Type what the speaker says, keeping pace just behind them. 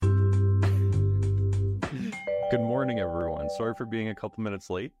Good morning, everyone. Sorry for being a couple minutes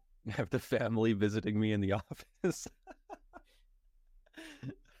late. I have the family visiting me in the office.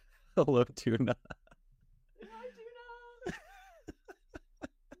 Hello, Tuna. Hi, Tuna.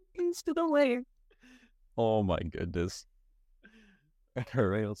 He's to the way. Oh my goodness. All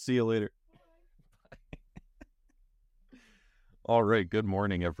right, I'll see you later. All right, good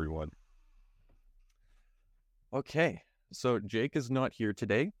morning, everyone. Okay, so Jake is not here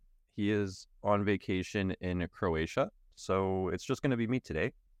today. He is on vacation in Croatia, so it's just going to be me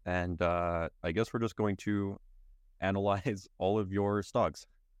today. And I guess we're just going to analyze all of your stocks.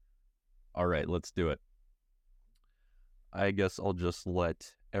 All right, let's do it. I guess I'll just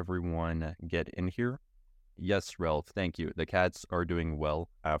let everyone get in here. Yes, Ralph, thank you. The cats are doing well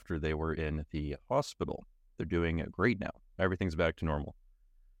after they were in the hospital. They're doing great now. Everything's back to normal.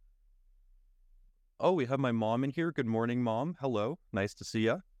 Oh, we have my mom in here. Good morning, Mom. Hello. Nice to see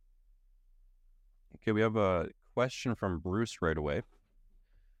ya. Okay, we have a question from Bruce right away.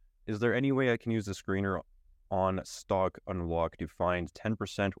 Is there any way I can use the screener on Stock Unlock to find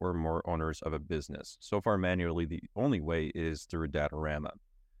 10% or more owners of a business? So far, manually, the only way is through Datorama.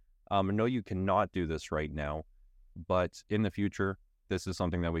 No, you cannot do this right now, but in the future, this is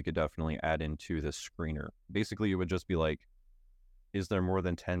something that we could definitely add into the screener. Basically, it would just be like, is there more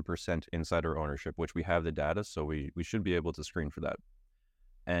than 10% insider ownership, which we have the data, so we should be able to screen for that.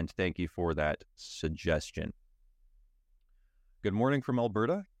 And thank you for that suggestion. Good morning from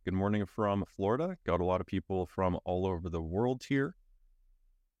Alberta. Good morning from Florida. Got a lot of people from all over the world here.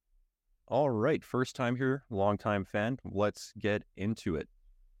 All right, first time here, long time fan. Let's get into it.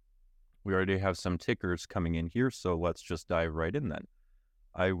 We already have some tickers coming in here, so let's just dive right in then.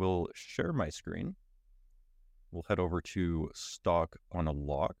 I will share my screen. We'll head over to Stock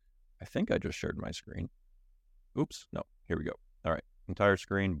Unlock. I think I just shared my screen. Oops, no, here we go. All right, entire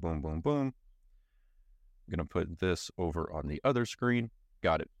screen, boom, boom, boom. I'm going to put this over on the other screen.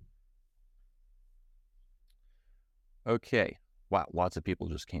 Got it. Okay, wow, lots of people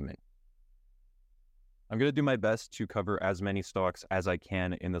just came in. I'm going to do my best to cover as many stocks as I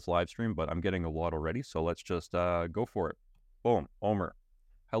can in this live stream, but I'm getting a lot already, so let's just go for it. Boom, Omer.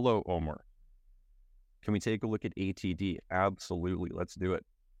 Hello, Omer. Can we take a look at ATD? Absolutely, let's do it.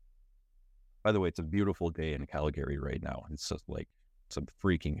 By the way, it's a beautiful day in Calgary right now. It's just like, it's a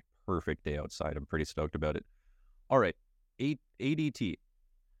freaking perfect day outside. I'm pretty stoked about it. All right, ADT.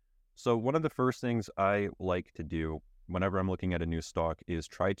 So one of the first things I like to do whenever I'm looking at a new stock is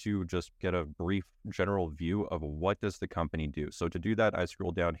try to just get a brief general view of what does the company do. So to do that, I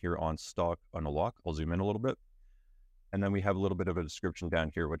scroll down here on Stock Unlock. I'll zoom in a little bit. And then we have a little bit of a description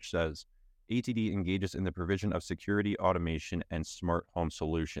down here, which says, ATD engages in the provision of security, automation, and smart home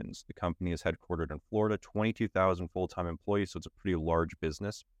solutions. The company is headquartered in Florida, 22,000 full-time employees, so it's a pretty large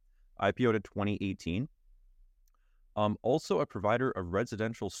business. IPO'd in 2018. Also a provider of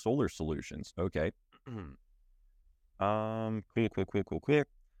residential solar solutions. Okay. Quick.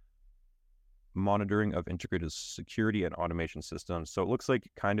 Monitoring of integrated security and automation systems. So it looks like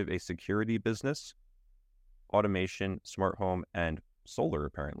kind of a security business, automation, smart home, and solar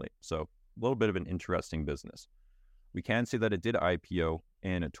apparently. So a little bit of an interesting business. We can see that it did IPO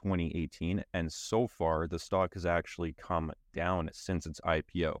in 2018, and so far the stock has actually come down since its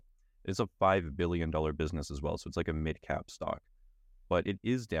IPO. It's a $5 billion business as well, so it's like a mid-cap stock, but it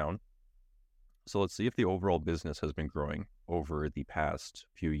is down. So let's see if the overall business has been growing over the past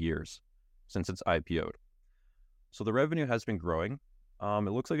few years since it's IPO'd. So the revenue has been growing.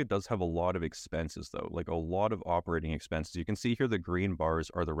 It looks like it does have a lot of expenses though, like a lot of operating expenses. You can see here the green bars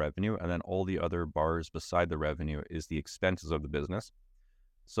are the revenue, and then all the other bars beside the revenue is the expenses of the business.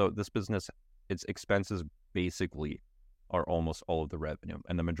 So this business, its expenses basically are almost all of the revenue,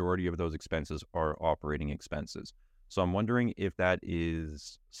 and the majority of those expenses are operating expenses. So I'm wondering if that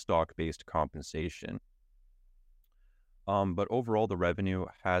is stock-based compensation. But overall, the revenue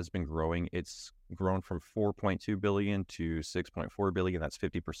has been growing. It's grown from 4.2 billion to 6.4 billion. That's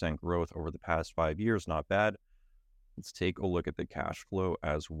 50% growth over the past 5 years. Not bad. Let's take a look at the cash flow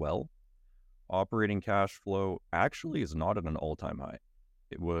as well. Operating cash flow actually is not at an all-time high.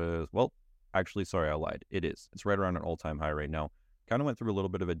 It was, well, actually, sorry, I lied. It is. It's right around an all-time high right now. Kind of went through a little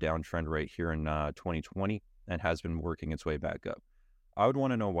bit of a downtrend right here in 2020 and has been working its way back up. I would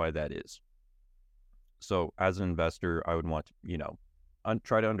want to know why that is. So as an investor, I would want to,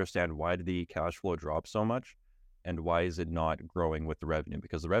 try to understand why did the cash flow drop so much and why is it not growing with the revenue?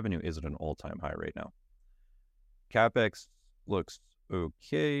 Because the revenue is at an all-time high right now. CapEx looks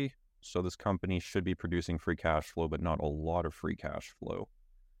okay. So this company should be producing free cash flow, but not a lot of free cash flow.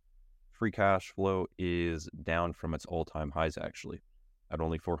 Free cash flow is down from its all-time highs actually at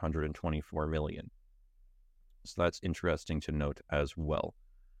only 424 million. So that's interesting to note as well.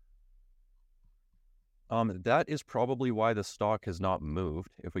 That is probably why the stock has not moved.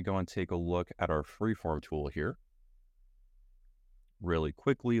 If we go and take a look at our freeform tool here, really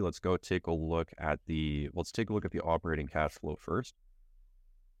quickly, let's take a look at the operating cash flow first.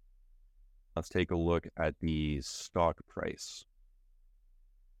 Let's take a look at the stock price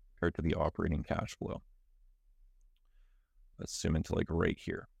compared to the operating cash flow. Let's zoom into like right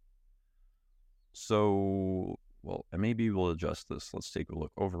here. So, well, and maybe we'll adjust this. Let's take a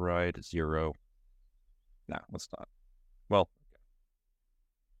look. Override 0. Nah, let's not. Well,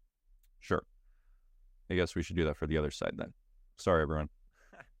 sure. I guess we should do that for the other side then. Sorry, everyone.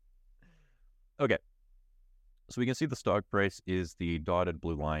 Okay. So we can see the stock price is the dotted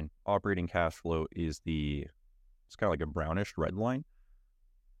blue line. Operating cash flow is it's kind of like a brownish red line.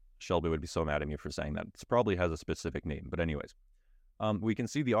 Shelby would be so mad at me for saying that. It probably has a specific name, but anyways. We can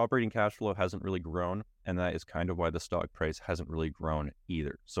see the operating cash flow hasn't really grown, and that is kind of why the stock price hasn't really grown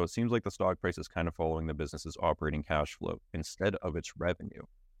either. So it seems like the stock price is kind of following the business's operating cash flow instead of its revenue.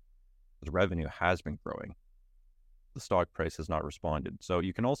 The revenue has been growing. The stock price has not responded. So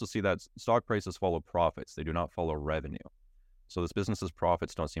you can also see that stock prices follow profits. They do not follow revenue. So this business's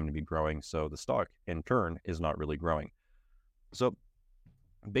profits don't seem to be growing. So the stock, in turn, is not really growing. So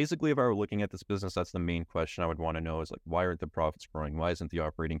basically, if I were looking at this business, that's the main question I would want to know is like, why aren't the profits growing? Why isn't the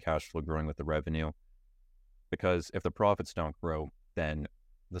operating cash flow growing with the revenue? Because if the profits don't grow, then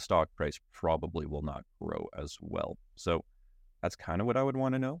the stock price probably will not grow as well. So that's kind of what I would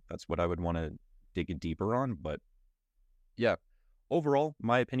want to know. That's what I would want to dig deeper on. But yeah, overall,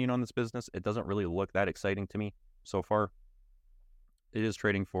 my opinion on this business, it doesn't really look that exciting to me so far. It is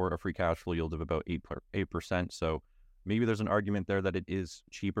trading for a free cash flow yield of about 8%. So maybe there's an argument there that it is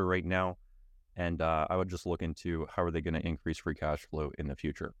cheaper right now. And I would just look into how are they going to increase free cash flow in the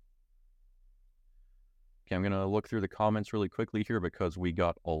future. Okay, I'm going to look through the comments really quickly here because we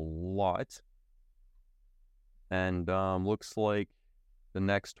got a lot. And looks like the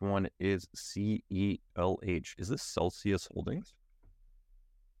next one is CELH. Is this Celsius Holdings?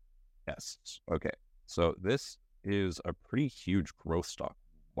 Yes. Okay. So this is a pretty huge growth stock.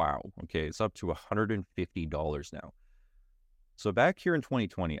 Wow. Okay. It's up to $150 now. So back here in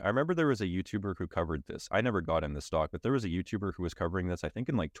 2020, I remember there was a YouTuber who covered this. I never got in the stock, but there was a YouTuber who was covering this, I think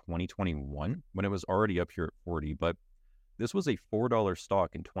in like 2021 when it was already up here at 40. But this was a $4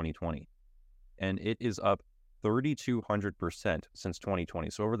 stock in 2020. And it is up 3,200% since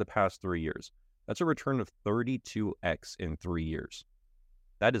 2020. So over the past 3 years, that's a return of 32x in 3 years.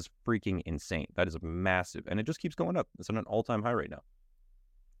 That is freaking insane. That is massive. And it just keeps going up. It's at an all-time high right now.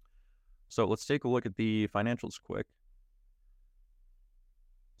 So let's take a look at the financials quick.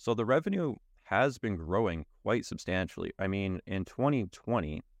 So the revenue has been growing quite substantially. I mean, in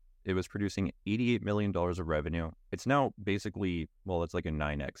 2020, it was producing $88 million of revenue. It's now basically, well, it's like a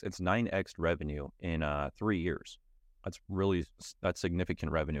 9x. It's 9x revenue in 3 years. That's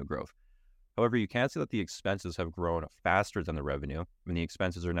significant revenue growth. However, you can see that the expenses have grown faster than the revenue, and the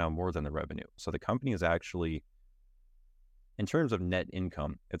expenses are now more than the revenue. So the company is actually, in terms of net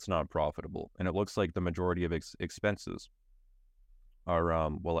income, it's not profitable. And it looks like the majority of expenses are,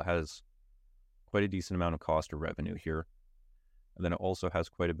 it has quite a decent amount of cost of revenue here. And then it also has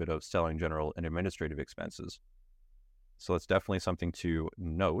quite a bit of selling, general, and administrative expenses. So it's definitely something to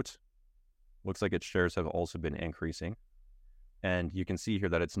note. Looks like its shares have also been increasing. And you can see here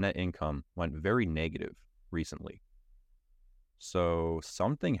that its net income went very negative recently. So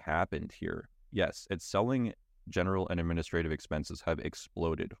something happened here. Yes, its selling, general, and administrative expenses have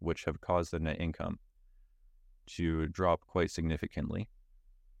exploded, which have caused the net income to drop quite significantly.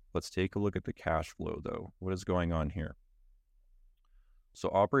 Let's take a look at the cash flow, though. What is going on here? So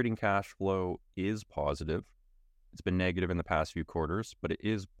operating cash flow is positive. It's been negative in the past few quarters, but it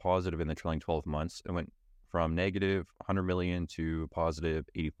is positive in the trailing 12 months. It went from negative 100 million to positive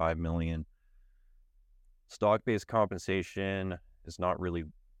 85 million. Stock-based compensation is not really,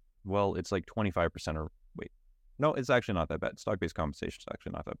 well, it's like 25% or wait. No, it's actually not that bad. Stock-based compensation is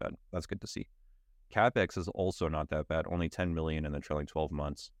actually not that bad. That's good to see. CapEx is also not that bad, only 10 million in the trailing 12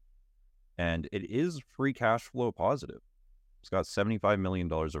 months. And it is free cash flow positive. It's got $75 million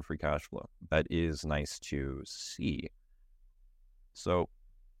of free cash flow. That is nice to see. So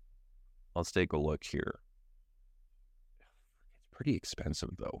let's take a look here. It's pretty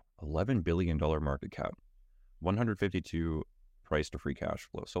expensive though. $11 billion market cap, 152 price to free cash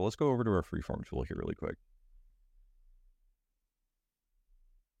flow. So let's go over to our freeform tool here really quick.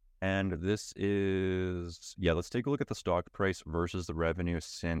 And this is, let's take a look at the stock price versus the revenue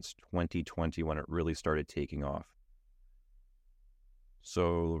since 2020 when it really started taking off.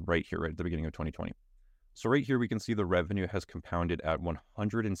 So right here, right at the beginning of 2020. So right here, we can see the revenue has compounded at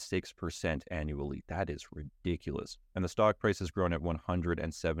 106% annually. That is ridiculous. And the stock price has grown at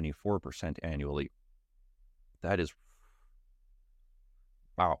 174% annually. That is,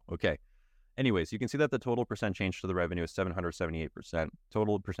 wow. Okay. Anyways, you can see that the total percent change to the revenue is 778%.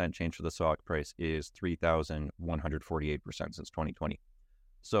 Total percent change to the stock price is 3,148% since 2020.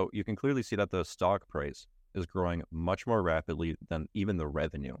 So you can clearly see that the stock price is growing much more rapidly than even the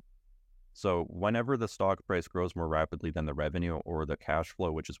revenue. So whenever the stock price grows more rapidly than the revenue or the cash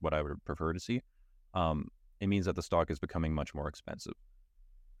flow, which is what I would prefer to see, it means that the stock is becoming much more expensive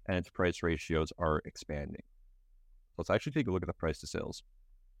and its price ratios are expanding. Let's actually take a look at the price to sales.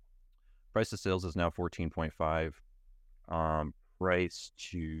 Price to sales is now 14.5. Price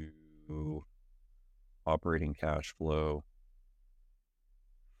to operating cash flow.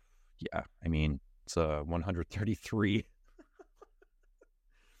 Yeah, I mean, it's 133.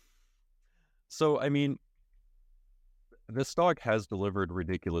 So, I mean, the stock has delivered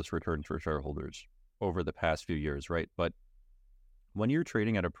ridiculous returns for shareholders over the past few years, right? But when you're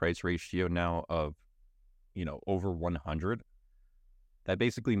trading at a price ratio now of, over 100, that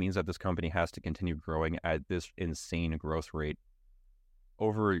basically means that this company has to continue growing at this insane growth rate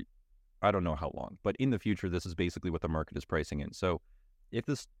over, I don't know how long, but in the future, this is basically what the market is pricing in. So if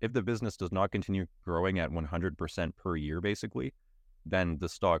the business does not continue growing at 100% per year, basically, then the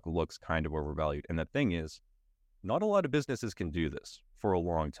stock looks kind of overvalued. And the thing is, not a lot of businesses can do this for a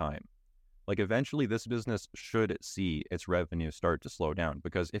long time. Like eventually this business should see its revenue start to slow down,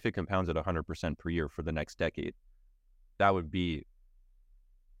 because if it compounds at 100% per year for the next decade, that would be,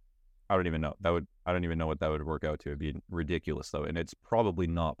 I don't even know. I don't even know what that would work out to. It'd be ridiculous though. And it's probably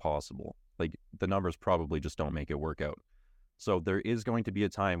not possible. Like the numbers probably just don't make it work out. So there is going to be a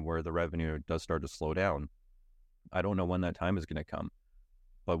time where the revenue does start to slow down. I don't know when that time is going to come,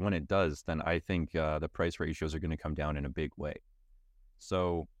 but when it does, then I think the price ratios are going to come down in a big way.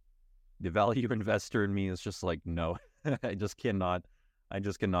 So the value investor in me is just like, no, I just cannot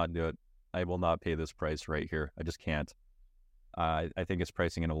do it. I will not pay this price right here. I just can't. I think it's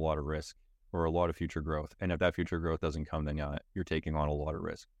pricing in a lot of risk or a lot of future growth. And if that future growth doesn't come, then you're taking on a lot of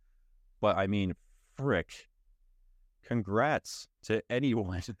risk. But I mean, frick, congrats to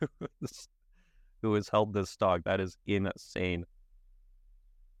anyone who has held this stock. That is insane.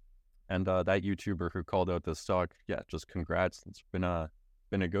 And that YouTuber who called out this stock, yeah, just congrats. It's been a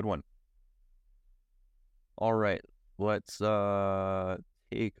good one. All right, let's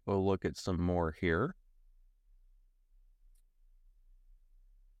take a look at some more here.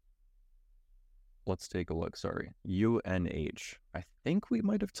 Let's take a look, sorry. UNH. I think we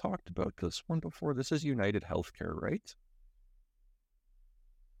might have talked about this one before. This is United Healthcare, right?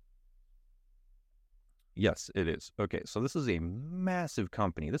 Yes, it is. Okay, so this is a massive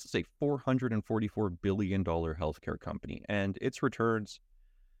company. This is a $444 billion healthcare company, and its returns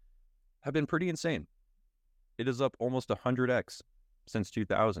have been pretty insane. It is up almost 100x since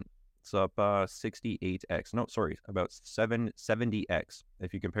 2000. It's up 68x. No, sorry, about 70x.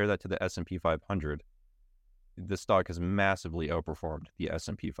 If you compare that to the S&P 500, the stock has massively outperformed the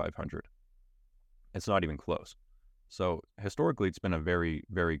S&P 500. It's not even close. So historically, it's been a very,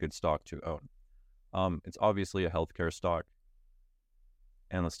 very good stock to own. It's obviously a healthcare stock.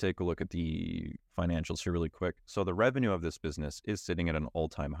 And let's take a look at the financials here really quick. So the revenue of this business is sitting at an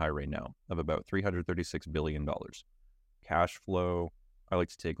all-time high right now of about $336 billion. Cash flow, I like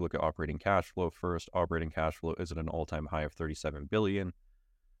to take a look at operating cash flow first. Operating cash flow is at an all-time high of $37 billion.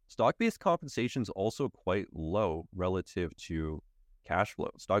 Stock-based compensation is also quite low relative to cash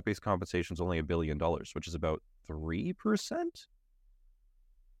flow. Stock-based compensation is only $1 billion, which is about 3%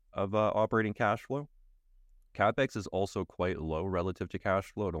 of operating cash flow. CapEx is also quite low relative to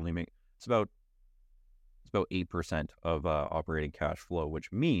cash flow. It's about 8% of operating cash flow,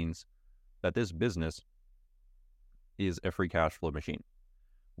 which means that this business is a free cash flow machine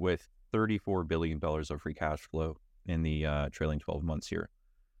with $34 billion of free cash flow in the trailing 12 months here.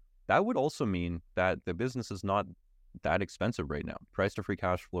 That would also mean that the business is not that expensive right now. Price to free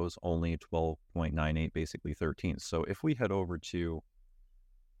cash flow is only 12.98, basically 13. So if we head over to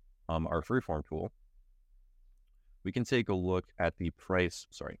our freeform tool, we can take a look at the price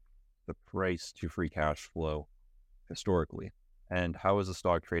to free cash flow historically, and how is the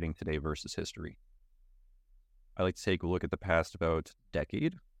stock trading today versus history. I like to take a look at the past about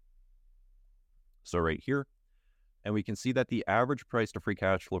decade. So right here, and we can see that the average price to free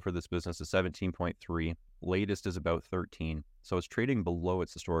cash flow for this business is 17.3. Latest is about 13. So it's trading below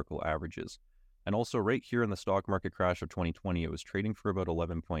its historical averages. And also right here in the stock market crash of 2020, it was trading for about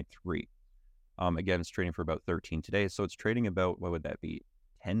 11.3. Again, it's trading for about 13 today. So it's trading about, what would that be?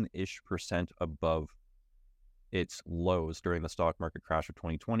 10-ish% above its lows during the stock market crash of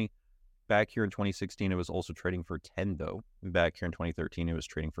 2020. Back here in 2016, it was also trading for 10 though. Back here in 2013, it was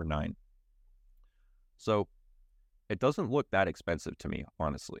trading for 9. So it doesn't look that expensive to me,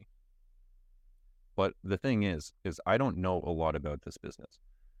 honestly. But the thing is I don't know a lot about this business.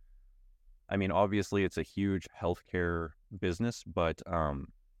 I mean, obviously it's a huge healthcare business, but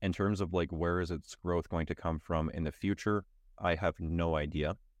in terms of like where is its growth going to come from in the future, I have no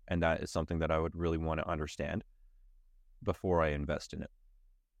idea. And that is something that I would really want to understand before I invest in it.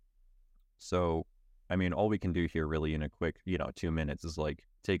 So, I mean, all we can do here really in a quick, 2 minutes is like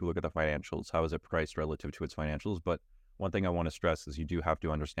take a look at the financials. How is it priced relative to its financials? But one thing I want to stress is you do have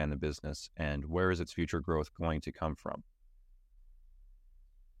to understand the business and where is its future growth going to come from.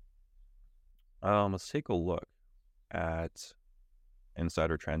 Let's take a look at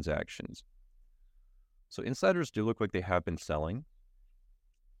insider transactions. So insiders do look like they have been selling.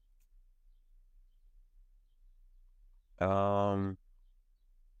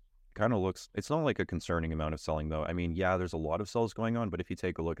 Kind of looks, it's not like a concerning amount of selling though. I mean, yeah, there's a lot of sells going on, but if you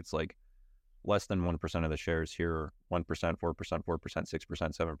take a look, it's like less than 1% of the shares here, 1%, 4%, 4%,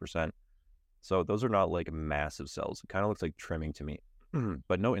 6%, 7%. So those are not like massive sells. It kind of looks like trimming to me,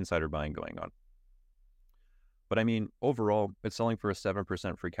 but no insider buying going on. But I mean, overall, it's selling for a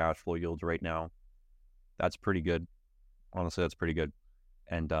 7% free cash flow yield right now. That's pretty good. Honestly, that's pretty good.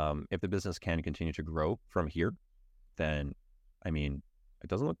 And if the business can continue to grow from here, then, I mean, it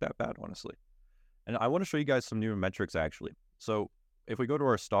doesn't look that bad, honestly. And I want to show you guys some new metrics, actually. So if we go to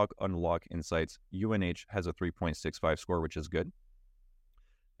our stock unlock insights, UNH has a 3.65 score, which is good.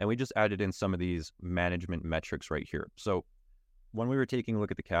 And we just added in some of these management metrics right here. So when we were taking a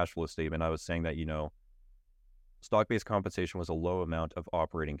look at the cash flow statement, I was saying that, stock-based compensation was a low amount of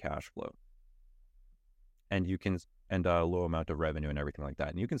operating cash flow. And a low amount of revenue and everything like that.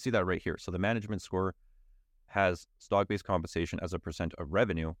 And you can see that right here. So the management score has stock-based compensation as a percent of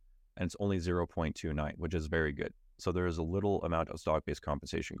revenue, and it's only 0.29, which is very good. So there is a little amount of stock-based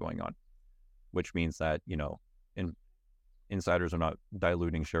compensation going on, which means that, insiders are not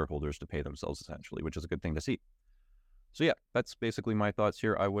diluting shareholders to pay themselves, essentially, which is a good thing to see. So yeah, that's basically my thoughts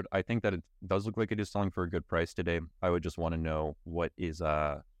here. I think that it does look like it is selling for a good price today. I would just want to know where's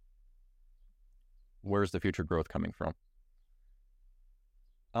the future growth coming from?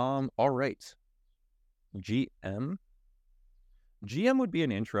 All right. GM would be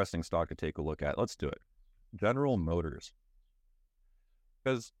an interesting stock to take a look at. Let's do it. General Motors.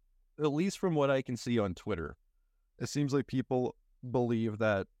 Because at least from what I can see on Twitter, it seems like people believe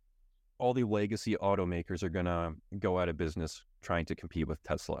that all the legacy automakers are going to go out of business trying to compete with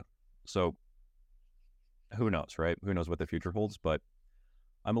Tesla. So who knows, right? Who knows what the future holds? But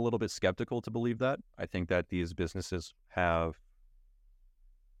I'm a little bit skeptical to believe that. I think that these businesses have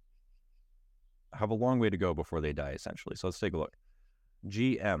a long way to go before they die, essentially. So let's take a look.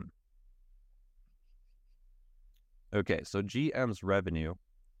 GM. Okay, so GM's revenue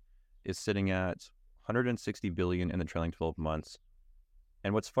is sitting at 160 billion in the trailing 12 months.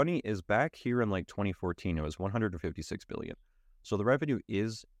 And what's funny is back here in like 2014, it was 156 billion. So the revenue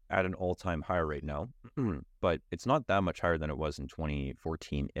is at an all-time high right now, but it's not that much higher than it was in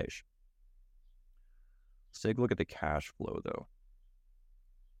 2014-ish. Let's take a look at the cash flow though.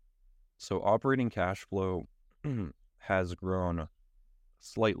 So operating cash flow has grown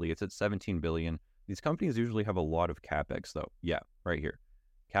slightly. It's at 17 billion. These companies usually have a lot of CapEx though. Yeah, right here.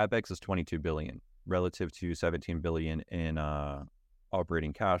 CapEx is 22 billion relative to 17 billion in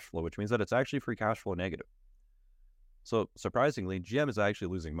operating cash flow, which means that it's actually free cash flow negative. So surprisingly, GM is actually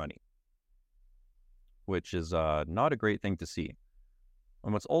losing money, which is not a great thing to see.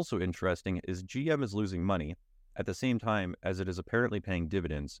 And what's also interesting is GM is losing money at the same time as it is apparently paying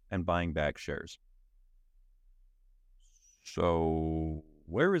dividends and buying back shares. So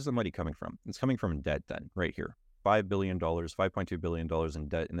where is the money coming from? It's coming from debt then, right here. $5 billion, $5.2 billion in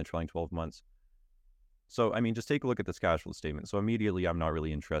debt in the trailing 12 months. So, I mean, just take a look at this cash flow statement. So immediately I'm not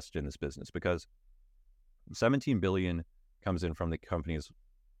really interested in this business because 17 billion comes in from the company's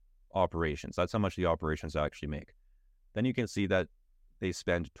operations. That's how much the operations actually make. Then you can see that they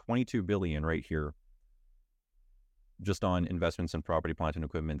spend 22 billion right here just on investments in property, plant, and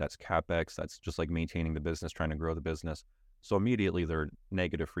equipment. That's CapEx. That's just like maintaining the business, trying to grow the business. So immediately they're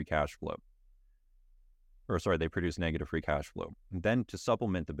negative free cash flow. They produce negative free cash flow. And then to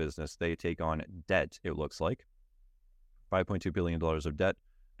supplement the business, they take on debt, it looks like. $5.2 billion of debt.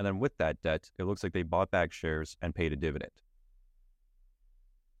 And then with that debt, it looks like they bought back shares and paid a dividend.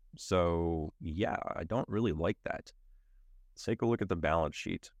 So yeah, I don't really like that. Let's take a look at the balance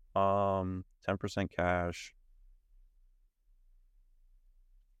sheet. 10% cash.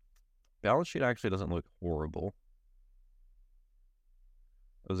 Balance sheet actually doesn't look horrible.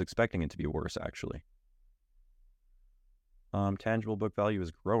 I was expecting it to be worse, actually. Tangible book value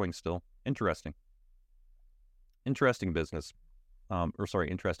is growing still. Interesting. Interesting business.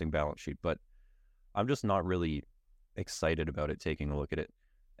 Interesting balance sheet, but I'm just not really excited about it taking a look at it.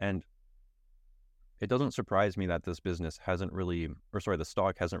 And it doesn't surprise me that this business the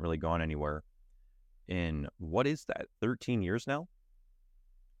stock hasn't really gone anywhere in, what is that, 13 years now?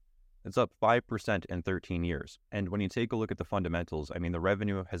 It's up 5% in 13 years. And when you take a look at the fundamentals, I mean, the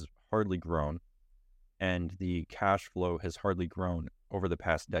revenue has hardly grown and the cash flow has hardly grown over the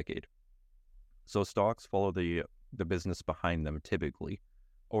past decade. So stocks follow the business behind them typically.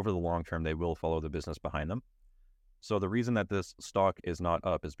 Over the long term, they will follow the business behind them. So the reason that this stock is not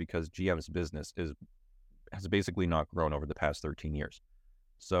up is because GM's business has basically not grown over the past 13 years.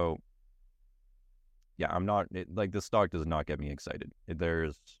 So yeah, this stock does not get me excited.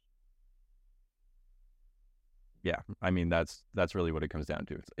 That's really what it comes down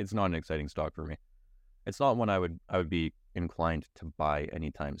to. It's not an exciting stock for me. It's not one I would be inclined to buy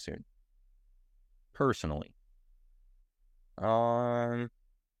anytime soon, personally.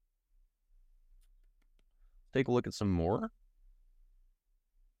 Take a look at some more.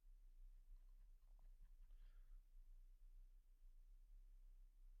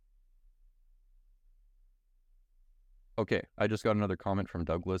 Okay, I just got another comment from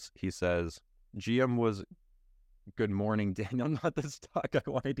Douglas. He says, GM was, good morning, Daniel, not the stock I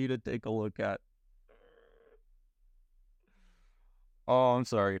wanted you to take a look at. Oh, I'm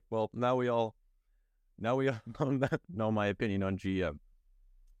sorry. Well, now we all know my opinion on GM.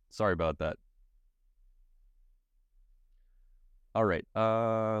 Sorry about that. All right,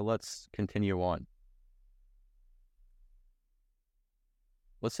 let's continue on.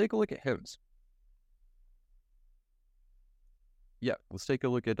 Let's take a look at HIMSS. Yeah, let's take a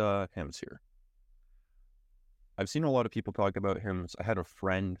look at HIMSS here. I've seen a lot of people talk about HIMSS. I had a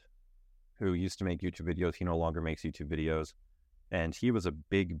friend who used to make YouTube videos. He no longer makes YouTube videos. And he was a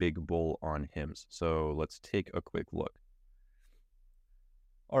big, big bull on HIMSS. So let's take a quick look.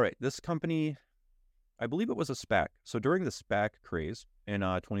 All right, this company, I believe it was a SPAC. So during the SPAC craze in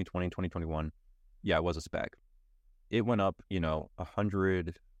 2020, 2021, yeah, it was a SPAC. It went up,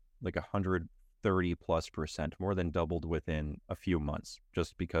 130+%, more than doubled within a few months,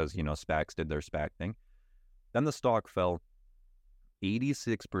 just because, SPACs did their SPAC thing. Then the stock fell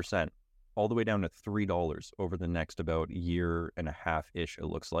 86%, all the way down to $3 over the next about year and a half-ish, it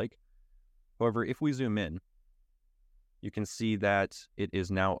looks like. However, if we zoom in, you can see that it is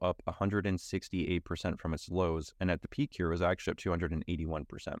now up 168% from its lows, and at the peak here, it was actually up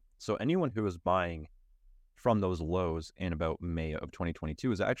 281%. So anyone who is buying from those lows in about May of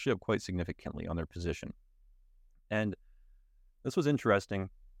 2022 is actually up quite significantly on their position. And this was interesting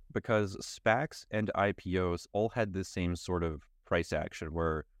because SPACs and IPOs all had the same sort of price action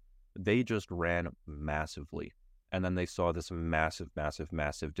where they just ran massively, and then they saw this massive, massive,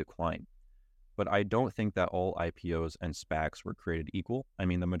 massive decline. But I don't think that all IPOs and SPACs were created equal. I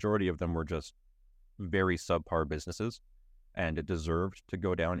mean, the majority of them were just very subpar businesses, and it deserved to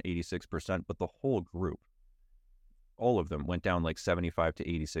go down 86%, but the whole group, all of them went down like 75 to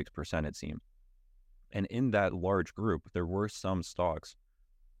 86%, it seemed. And in that large group, there were some stocks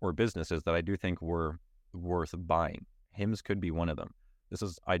or businesses that I do think were worth buying. HIMSS could be one of them.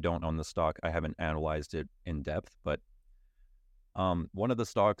 I don't own the stock. I haven't analyzed it in depth, but one of the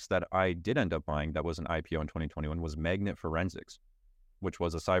stocks that I did end up buying that was an IPO in 2021 was Magnet Forensics, which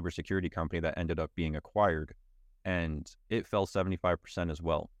was a cybersecurity company that ended up being acquired, and it fell 75% as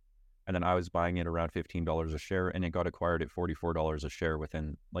well. And then I was buying it around $15 a share, and it got acquired at $44 a share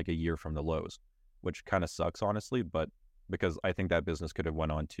within like a year from the lows, which kind of sucks, honestly, but because I think that business could have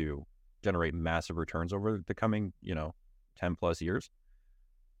went on to generate massive returns over the coming, 10 plus years.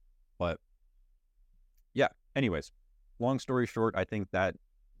 But yeah, anyways, long story short, I think that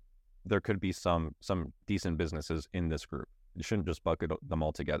there could be some decent businesses in this group. You shouldn't just bucket them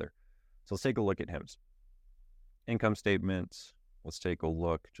all together. So let's take a look at HIMSS. Income statement. Let's take a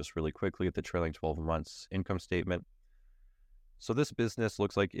look just really quickly at the trailing 12 months income statement. So this business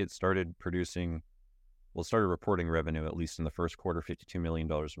looks like it started reporting revenue, at least in the first quarter, $52 million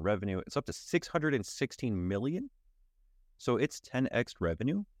in revenue. It's up to $616 million. So it's 10x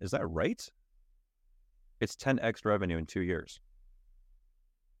revenue. Is that right? It's 10x revenue in 2 years.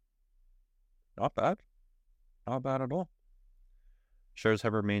 Not bad. Not bad at all. Shares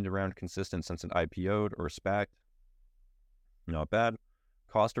have remained around consistent since it IPO'd or SPAC'd. Not bad.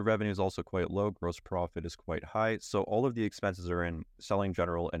 Cost of revenue is also quite low. Gross profit is quite high. So all of the expenses are in selling,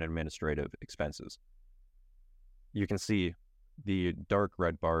 general, and administrative expenses. You can see The dark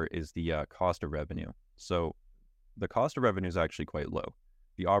red bar is the cost of revenue. So the cost of revenue is actually quite low.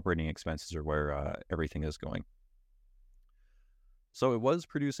 The operating expenses are where everything is going. So it was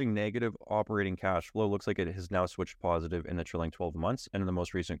producing negative operating cash flow. Looks like it has now switched positive in the trailing 12 months, and in the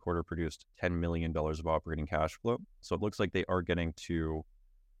most recent quarter produced $10 million of operating cash flow. So it looks like they are getting to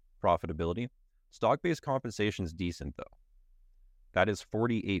profitability. Stock-based compensation is decent though. That is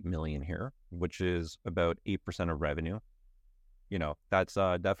 48 million here, which is about 8% of revenue. That's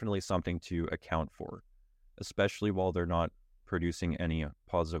definitely something to account for, especially while they're not producing any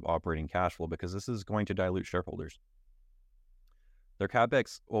positive operating cash flow, because this is going to dilute shareholders. Their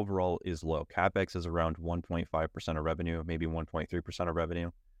CapEx overall is low. CapEx is around 1.5% of revenue, maybe 1.3% of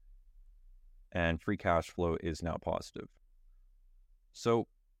revenue. And free cash flow is now positive. So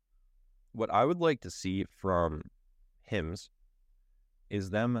what I would like to see from Hims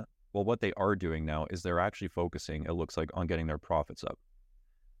is what they are doing now is they're actually focusing, it looks like, on getting their profits up.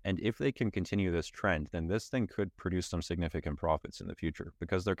 And if they can continue this trend, then this thing could produce some significant profits in the future,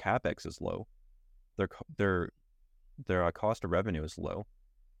 because their CapEx is low. Their cost of revenue is low.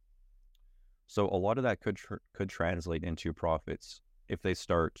 So a lot of that could translate into profits if they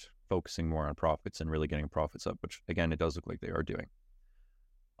start focusing more on profits and really getting profits up, which again, it does look like they are doing.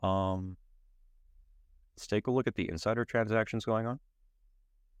 Let's take a look at the insider transactions going on.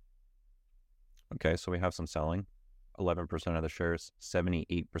 Okay, so we have some selling, 11% of the shares,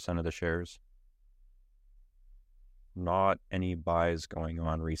 78% of the shares. Not any buys going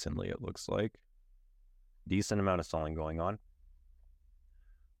on recently, it looks like. Decent amount of selling going on.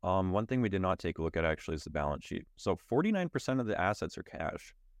 One thing we did not take a look at actually is the balance sheet. So 49% of the assets are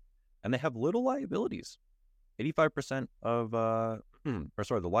cash, and they have little liabilities. 85% of,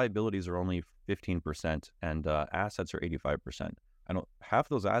 the liabilities are only 15%, and assets are 85%. Half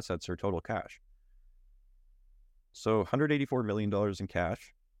those assets are total cash. So $184 million in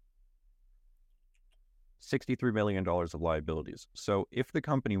cash, $63 million of liabilities. So if the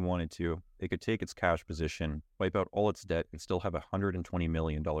company wanted to, it could take its cash position, wipe out all its debt, and still have $120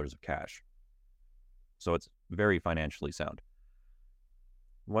 million of cash. So it's very financially sound.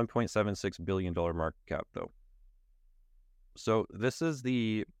 $1.76 billion market cap though. So this is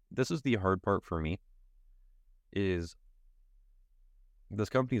the hard part for me, is this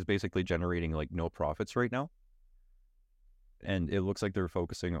company is basically generating like no profits right now. And it looks like they're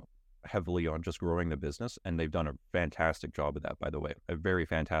focusing heavily on just growing the business, and they've done a fantastic job of that, by the way, a very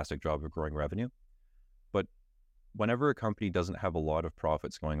fantastic job of growing revenue. But whenever a company doesn't have a lot of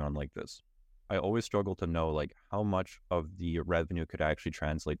profits going on like this, I always struggle to know like how much of the revenue could actually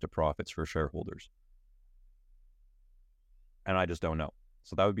translate to profits for shareholders. And I just don't know.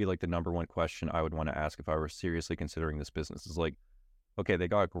 So that would be like the number one question I would want to ask if I were seriously considering this business, is like, okay, they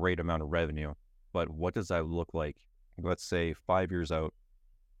got a great amount of revenue, but what does that look like? Let's say 5 years out,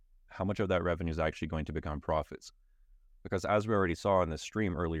 how much of that revenue is actually going to become profits? Because as we already saw in the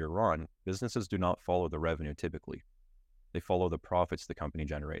stream earlier on, businesses do not follow the revenue typically. They follow the profits the company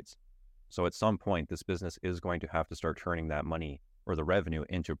generates. So at some point, this business is going to have to start turning that money or the revenue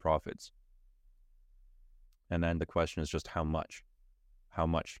into profits. And then the question is just how much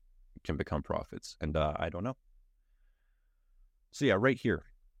can become profits? And I don't know. So yeah, right here,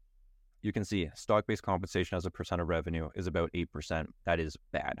 you can see stock-based compensation as a percent of revenue is about 8%. That is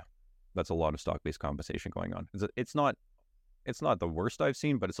bad. That's a lot of stock-based compensation going on. It's not the worst I've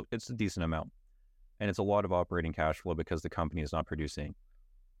seen, but it's a decent amount. And it's a lot of operating cash flow because the company is not producing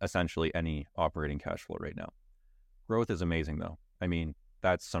essentially any operating cash flow right now. Growth is amazing though. I mean,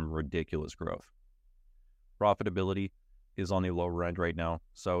 that's some ridiculous growth. Profitability is on the lower end right now.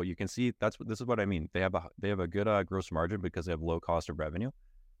 So you can see this is what I mean. They have a good gross margin because they have low cost of revenue,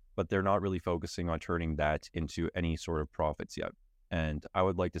 but they're not really focusing on turning that into any sort of profits yet. And I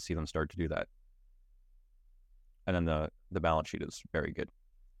would like to see them start to do that. And then the balance sheet is very good.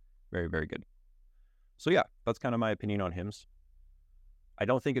 Very, very good. So yeah, that's kind of my opinion on Hims. I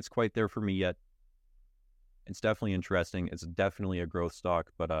don't think it's quite there for me yet. It's definitely interesting. It's definitely a growth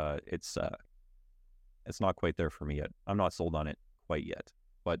stock, but it's not quite there for me yet. I'm not sold on it quite yet.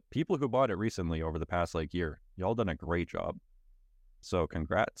 But people who bought it recently over the past year, y'all done a great job. So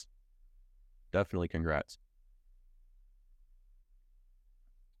congrats. Definitely congrats.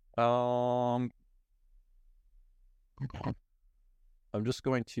 I'm just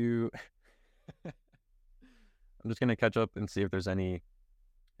going to catch up and see if there's any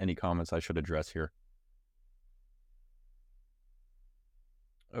comments I should address here.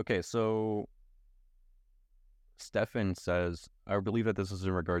 Okay, so Stefan says, I believe that this is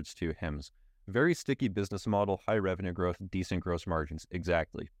in regards to Hims. Very sticky business model, high revenue growth, decent gross margins.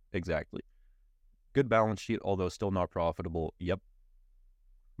 Exactly. Good balance sheet, although still not profitable. Yep.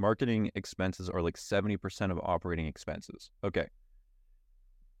 Marketing expenses are like 70% of operating expenses. Okay.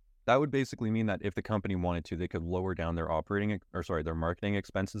 That would basically mean that if the company wanted to, they could lower down their their marketing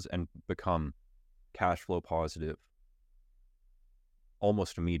expenses and become cash flow positive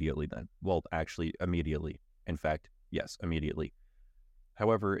almost immediately then. Well, actually, immediately. In fact, yes, immediately.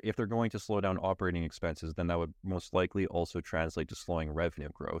 However, if they're going to slow down operating expenses, then that would most likely also translate to slowing revenue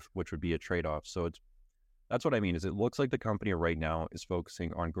growth, which would be a trade-off. So that's what I mean, is it looks like the company right now is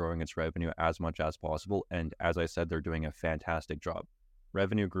focusing on growing its revenue as much as possible. And as I said, they're doing a fantastic job.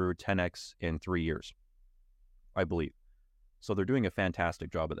 Revenue grew 10x in 3 years, I believe. So they're doing a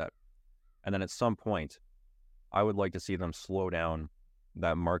fantastic job of that. And then at some point, I would like to see them slow down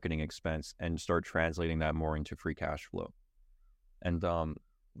that marketing expense and start translating that more into free cash flow. And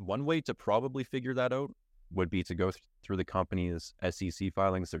one way to probably figure that out would be to go through the company's SEC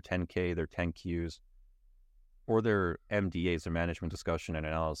filings, their 10K, their 10Qs, or their MDAs, their management discussion and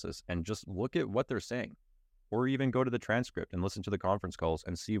analysis, and just look at what they're saying. Or even go to the transcript and listen to the conference calls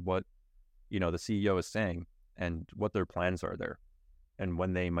and see what, the CEO is saying and what their plans are there and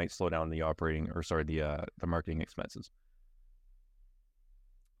when they might slow down the marketing expenses.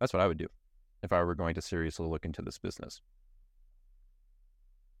 That's what I would do if I were going to seriously look into this business.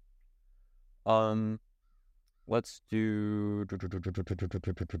 Let's do...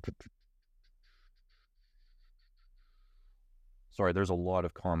 Sorry, there's a lot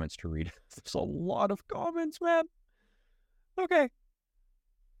of comments to read. There's a lot of comments, man. Okay.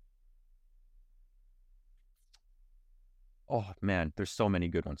 Oh, man, there's so many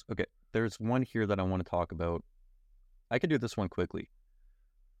good ones. Okay, there's one here that I want to talk about. I can do this one quickly.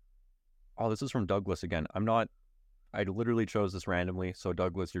 Oh, this is from Douglas again. I literally chose this randomly. So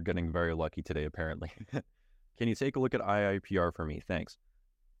Douglas, you're getting very lucky today, apparently. Can you take a look at IIPR for me? Thanks.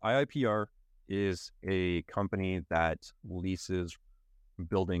 IIPR is a company that leases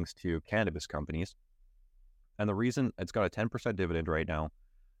buildings to cannabis companies. And the reason it's got a 10% dividend right now.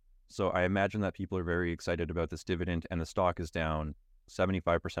 So I imagine that people are very excited about this dividend, and the stock is down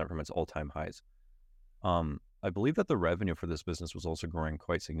 75% from its all-time highs. I believe that the revenue for this business was also growing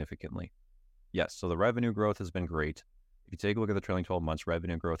quite significantly. Yes, so the revenue growth has been great. If you take a look at the trailing 12 months,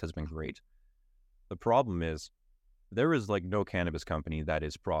 revenue growth has been great. The problem is there is like no cannabis company that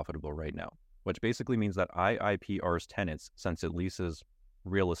is profitable right now, which basically means that IIPR's tenants, since it leases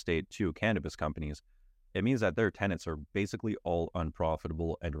real estate to cannabis companies, it means that their tenants are basically all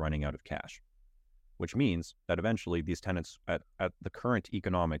unprofitable and running out of cash, which means that eventually these tenants at the current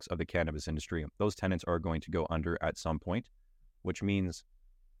economics of the cannabis industry, those tenants are going to go under at some point, which means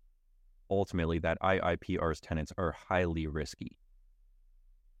ultimately that IIPR's tenants are highly risky.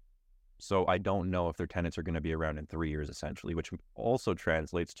 So I don't know if their tenants are going to be around in 3 years, essentially, which also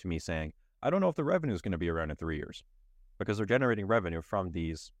translates to me saying, I don't know if the revenue is going to be around in 3 years because they're generating revenue from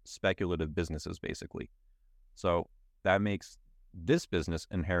these speculative businesses, basically. So that makes this business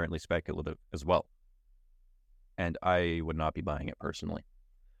inherently speculative as well. And I would not be buying it personally.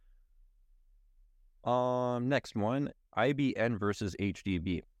 Next one, IBN versus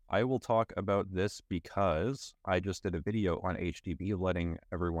HDB. I will talk about this because I just did a video on HDB letting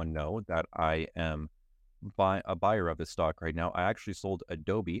everyone know that I am a buyer of this stock right now. I actually sold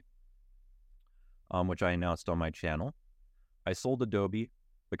Adobe, which I announced on my channel. I sold Adobe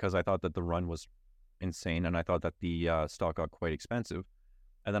because I thought that the run was insane and I thought that the stock got quite expensive.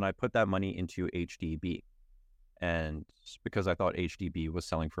 And then I put that money into HDB. And because I thought HDB was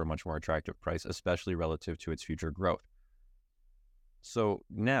selling for a much more attractive price, especially relative to its future growth. So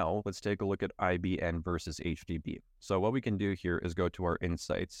now let's take a look at IBN versus HDB. So what we can do here is go to our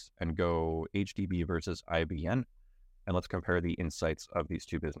insights and go HDB versus IBN, and let's compare the insights of these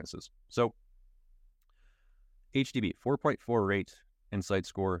two businesses. So HDB, 4.4 rate insight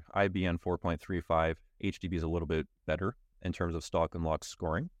score, IBN 4.35. HDB is a little bit better in terms of stock and lock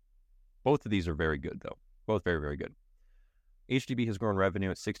scoring. Both of these are very good though. Both very, very good. HDB has grown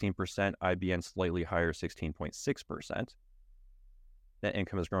revenue at 16%, IBN slightly higher, 16.6%. Net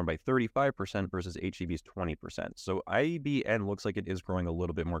income has grown by 35% versus HDB's 20%. So IBN looks like it is growing a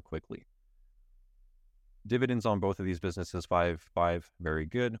little bit more quickly. Dividends on both of these businesses, 5.5, very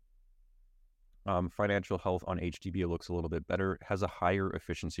good. Financial health on HDB looks a little bit better, has a higher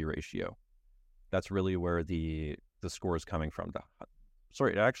efficiency ratio. That's really where the score is coming from.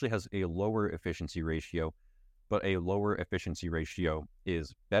 It actually has a lower efficiency ratio, but a lower efficiency ratio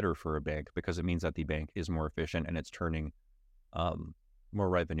is better for a bank because it means that the bank is more efficient and it's turning more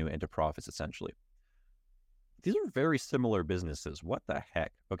revenue into profits, essentially. These are very similar businesses. What the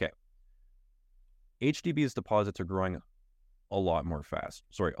heck? Okay. HDB's deposits are growing a lot more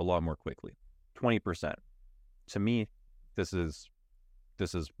quickly. 20%. To me, this is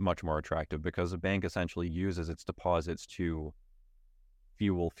much more attractive because a bank essentially uses its deposits to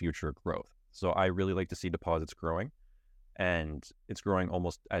fuel future growth. So I really like to see deposits growing, and it's growing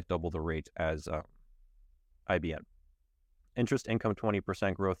almost at double the rate as IBN. Interest income,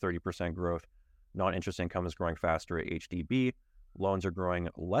 20% growth, 30% growth. Non-interest income is growing faster at HDB. Loans are growing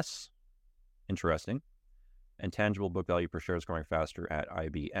less, interesting. And tangible book value per share is growing faster at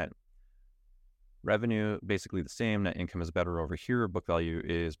IBN. Revenue, basically the same. Net income is better over here. Book value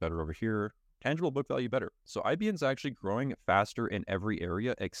is better over here. Tangible book value better. So IBN is actually growing faster in every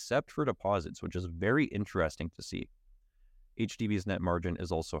area except for deposits, which is very interesting to see. HDB's net margin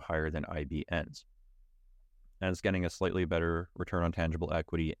is also higher than IBN's. And it's getting a slightly better return on tangible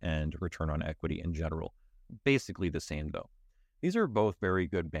equity and return on equity in general. Basically the same though. These are both very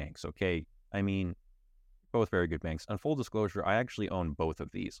good banks, okay? I mean, both very good banks. On full disclosure, I actually own both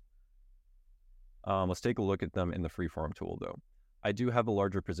of these. Let's take a look at them in the freeform tool though. I do have a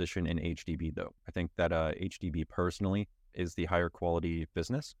larger position in HDB though. I think that HDB personally is the higher quality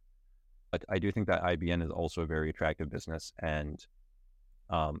business, but I do think that IBN is also a very attractive business, and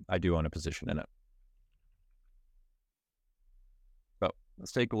I do own a position in it. But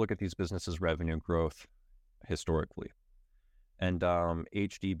let's take a look at these businesses' revenue growth historically. And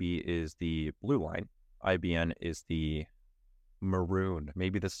HDB is the blue line. IBN is the maroon.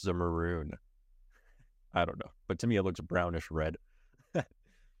 Maybe this is a maroon. I don't know. But to me, it looks brownish red.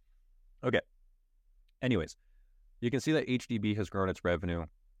 Okay. Anyways, you can see that HDB has grown its revenue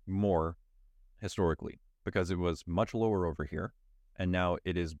more historically because it was much lower over here. And now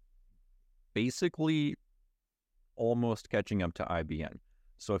it is basically almost catching up to IBN.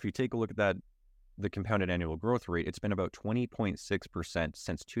 So if you take a look at that, the compounded annual growth rate, it's been about 20.6%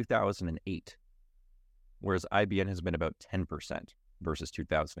 since 2008, whereas IBN has been about 10% versus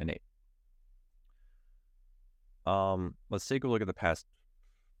 2008. Let's take a look at the past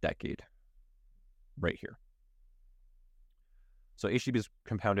decade right here. So HDB's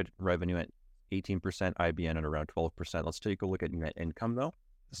compounded revenue at 18%, IBN at around 12%. Let's take a look at net income though.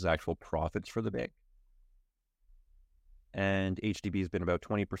 This is actual profits for the bank. And HDB's been about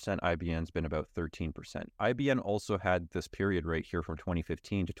 20%, IBN's been about 13%. IBN also had this period right here from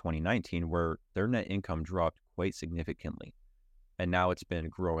 2015 to 2019 where their net income dropped quite significantly. And now it's been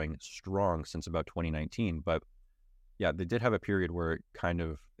growing strong since about 2019. But yeah, they did have a period where it kind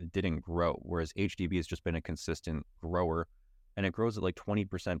of didn't grow, whereas HDB has just been a consistent grower, and it grows at like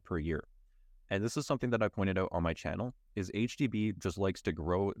 20% per year. And this is something that I pointed out on my channel, is HDB just likes to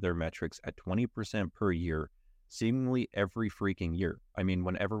grow their metrics at 20% per year, seemingly every freaking year. I mean,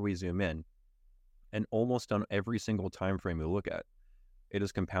 whenever we zoom in, and almost on every single time frame we look at, it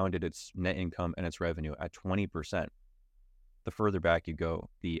has compounded its net income and its revenue at 20%. The further back you go,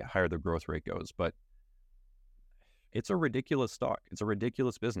 the higher the growth rate goes. But it's a ridiculous stock. It's a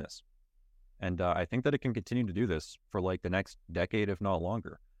ridiculous business. And I think that it can continue to do this for like the next decade, if not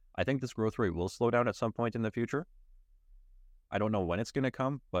longer. I think this growth rate will slow down at some point in the future. I don't know when it's going to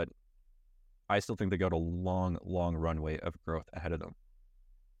come, but I still think they got a long, long runway of growth ahead of them.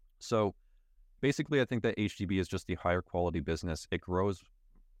 So basically, I think that HDB is just the higher quality business. It grows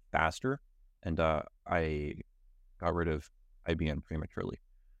faster, and I got rid of IBN prematurely.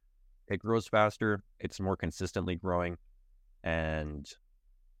 It grows faster, it's more consistently growing, and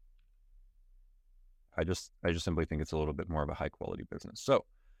I just simply think it's a little bit more of a high quality business. So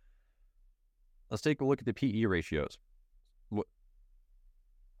let's take a look at the PE ratios.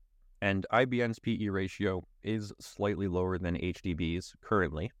 And IBN's PE ratio is slightly lower than HDB's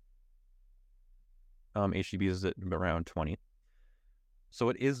currently. HDB is at around 20. So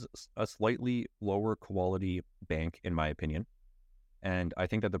it is a slightly lower quality bank, in my opinion. And I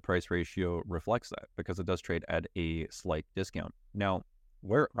think that the price ratio reflects that because it does trade at a slight discount. Now,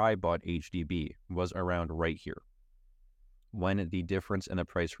 where I bought HDB was around right here, when the difference in the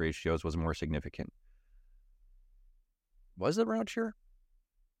price ratios was more significant. Was it around here?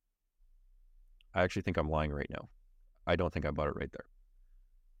 I actually think I'm lying right now. I don't think I bought it right there.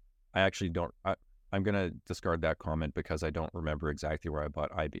 I actually don't. I'm going to discard that comment because I don't remember exactly where I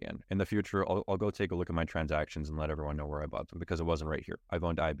bought IBN. In the future, I'll go take a look at my transactions and let everyone know where I bought them because it wasn't right here. I've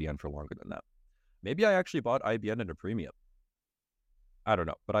owned IBN for longer than that. Maybe I actually bought IBN at a premium. I don't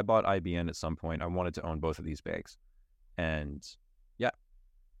know, but I bought IBN at some point. I wanted to own both of these banks. And yeah,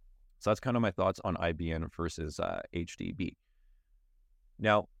 so that's kind of my thoughts on IBN versus HDB.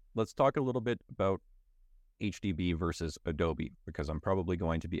 Now, let's talk a little bit about HDB versus Adobe, because I'm probably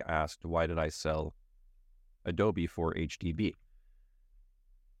going to be asked, why did I sell Adobe for HDB?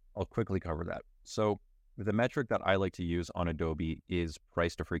 I'll quickly cover that. So the metric that I like to use on Adobe is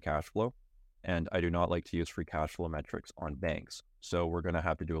price to free cash flow. and I do not like to use free cash flow metrics on banks. So we're going to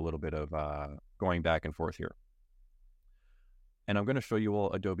have to do a little bit of going back and forth here. And I'm going to show you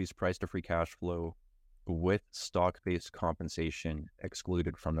all Adobe's price to free cash flow with stock-based compensation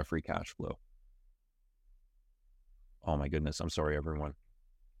excluded from the free cash flow. Oh my goodness, I'm sorry, everyone.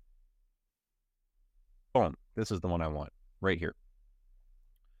 Boom, this is the one I want, right here.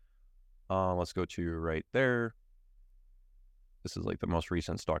 Let's go to right there. This is like the most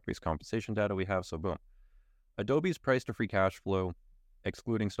recent stock-based compensation data we have, so boom. Adobe's price to free cash flow,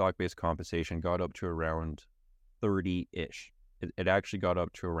 excluding stock-based compensation, got up to around 30-ish. It actually got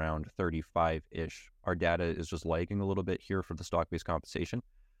up to around 35-ish. Our data is just lagging a little bit here for the stock-based compensation,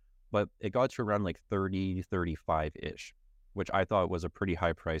 but it got to around like 30, 35-ish, which I thought was a pretty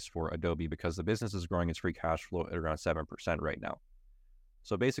high price for Adobe because the business is growing its free cash flow at around 7% right now.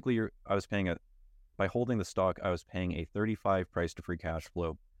 So basically, by holding the stock, I was paying a 35 price to free cash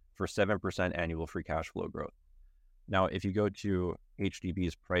flow for 7% annual free cash flow growth. Now, if you go to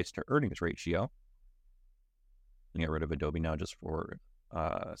HDB's price to earnings ratio, get rid of Adobe now just for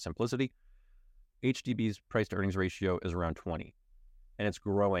simplicity, HDB's price to earnings ratio is around 20, and it's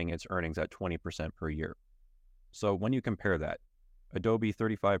growing its earnings at 20% per year. So when you compare that, Adobe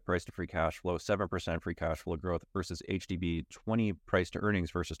 35 price to free cash flow, 7% free cash flow growth versus HDB 20 price to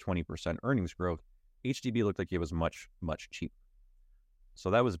earnings versus 20% earnings growth, HDB looked like it was much, much cheaper. So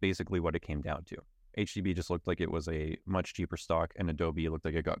that was basically what it came down to. HDB just looked like it was a much cheaper stock, and Adobe looked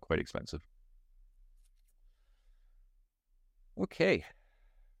like it got quite expensive. Okay.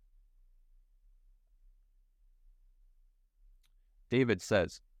 David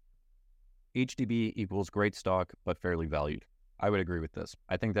says, HDB equals great stock, but fairly valued. I would agree with this.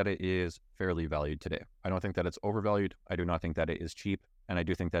 I think that it is fairly valued today. I don't think that it's overvalued. I do not think that it is cheap. And I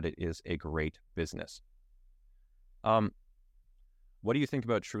do think that it is a great business. What do you think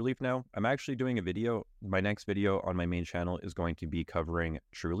about TrueLeaf now? I'm actually doing a video. My next video on my main channel is going to be covering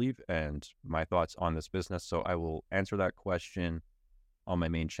TrueLeaf and my thoughts on this business. So I will answer that question on my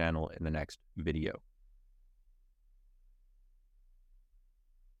main channel in the next video.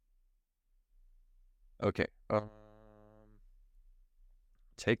 Okay.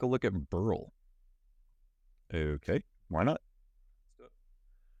 Take a look at Burl. Okay, why not?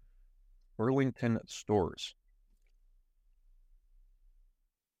 Burlington Stores.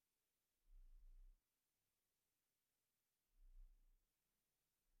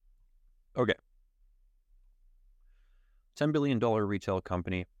 Okay. $10 billion retail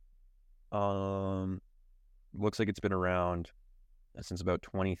company. Looks like it's been around since about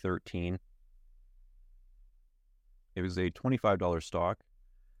 2013. It was a $25 stock,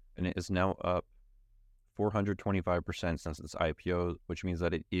 and it is now up 425% since its IPO, which means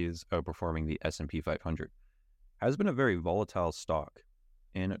that it is outperforming the S&P 500. Has been a very volatile stock.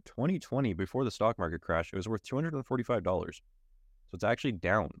 In 2020, before the stock market crash, it was worth $245. So it's actually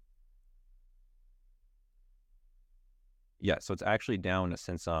down. Yeah, so it's actually down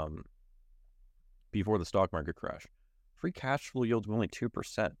since before the stock market crash. Free cash flow yield of only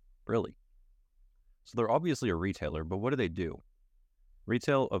 2%, really. So they're obviously a retailer, but what do?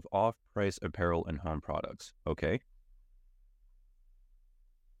 Retail of off-price apparel and home products, okay?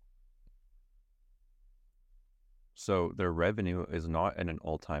 So their revenue is not at an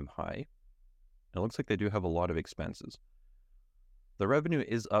all-time high. It looks like they do have a lot of expenses. The revenue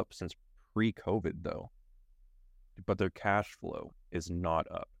is up since pre-COVID though, but their cash flow is not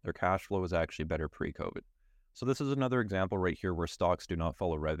up. Their cash flow is actually better pre-COVID. So this is another example right here where stocks do not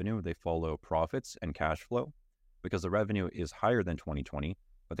follow revenue. They follow profits and cash flow because the revenue is higher than 2020,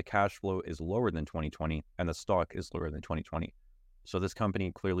 but the cash flow is lower than 2020 and the stock is lower than 2020. So this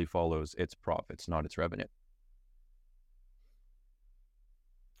company clearly follows its profits, not its revenue.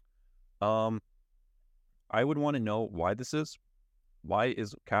 I would want to know why this is. Why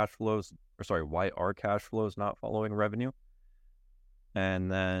are cash flows not following revenue?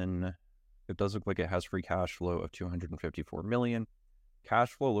 And then it does look like it has free cash flow of $254 million.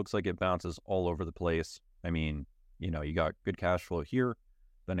 Cash flow looks like it bounces all over the place. I mean, you got good cash flow here,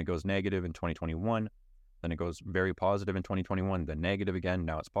 then it goes negative in 2021, then it goes very positive in 2021, then negative again,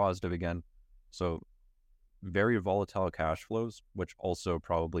 now it's positive again. So very volatile cash flows, which also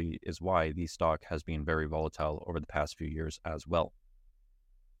probably is why the stock has been very volatile over the past few years as well.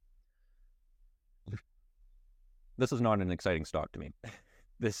 This is not an exciting stock to me.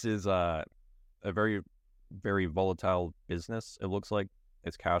 This is a very, very volatile business. It looks like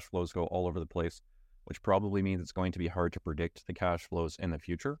its cash flows go all over the place, which probably means it's going to be hard to predict the cash flows in the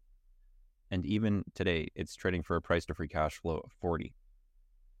future. And even today, it's trading for a price to free cash flow of 40,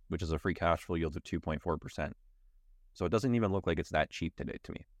 which is a free cash flow yield of 2.4%. So it doesn't even look like it's that cheap today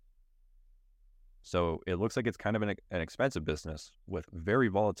to me. So it looks like it's kind of an expensive business with very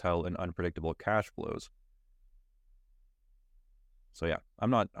volatile and unpredictable cash flows. So yeah,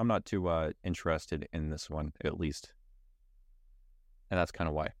 I'm not too interested in this one, at least, and that's kind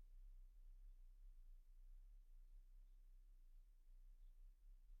of why.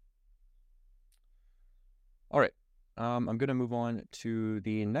 All right, I'm gonna move on to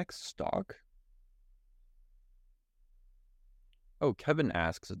the next stock. Oh, Kevin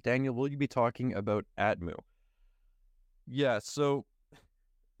asks, Daniel, will you be talking about Atmu? Yeah, so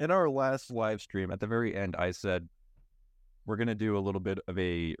in our last live stream, at the very end, I said we're going to do a little bit of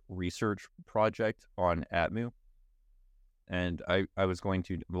a research project on Atmu. And I was going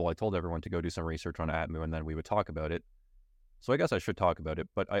to, well, I told everyone to go do some research on Atmu and then we would talk about it. So I guess I should talk about it.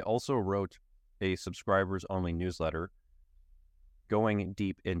 But I also wrote a subscribers only newsletter going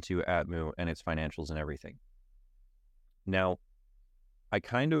deep into Atmu and its financials and everything. Now, I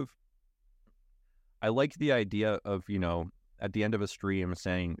like the idea of, at the end of a stream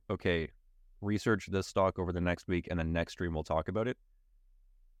saying, okay, research this stock over the next week and then next stream we'll talk about it.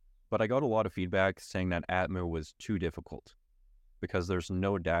 But I got a lot of feedback saying that Atmu was too difficult because there's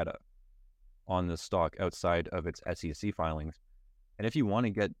no data on this stock outside of its SEC filings. And if you want to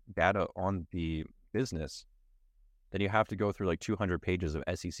get data on the business, then you have to go through like 200 pages of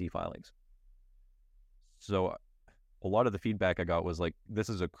SEC filings. So a lot of the feedback I got was like, this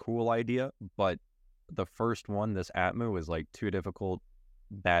is a cool idea, but the first one, this Atmu, was like too difficult,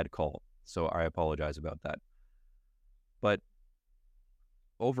 bad call. So I apologize about that. But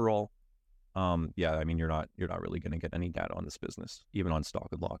overall, yeah, I mean, you're not really going to get any data on this business, even on Stock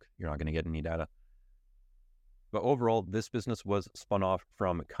and Lock. You're not going to get any data. But overall, this business was spun off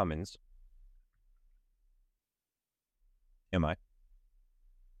from Cummins.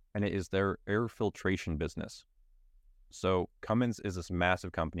 And it is their air filtration business. So Cummins is this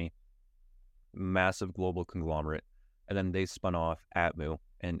massive company, massive global conglomerate, and then they spun off Atmu,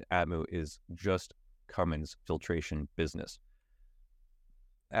 and Atmu is just Cummins filtration business.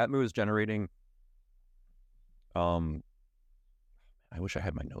 Atmu is generating, I wish I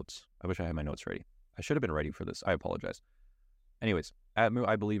had my notes. I wish I had my notes ready. I should have been ready for this. I apologize. Anyways, Atmu,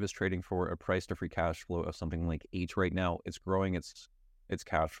 I believe, is trading for a price to free cash flow of something like 8 right now. It's growing its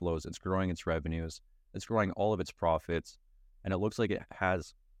cash flows. It's growing its revenues. It's growing all of its profits. And it looks like it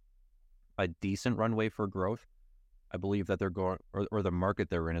has a decent runway for growth. I believe that they're going, or the market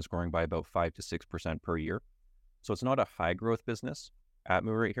they're in is growing by about 5 to 6% per year. So it's not a high growth business,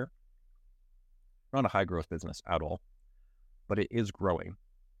 Atmu right here. Not a high growth business at all, but it is growing.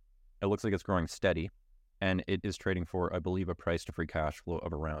 It looks like it's growing steady, and it is trading for, I believe, a price to free cash flow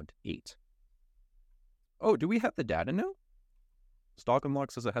of around 8. Oh, do we have the data now? Stock and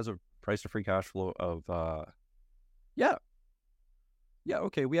Lock says it has a price to free cash flow of, yeah,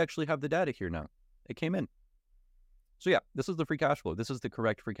 okay, we actually have the data here now. It came in. So yeah, this is the free cash flow. This is the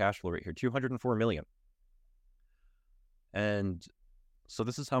correct free cash flow right here, 204 million. And so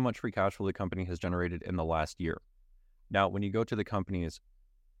this is how much free cash flow the company has generated in the last year. Now, when you go to the company's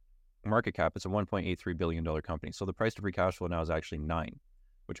market cap, it's a $1.83 billion company. So the price to free cash flow now is actually 9,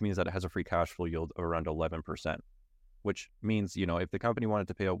 which means that it has a free cash flow yield of around 11%, which means, if the company wanted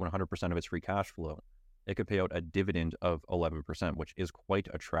to pay out 100% of its free cash flow, it could pay out a dividend of 11%, which is quite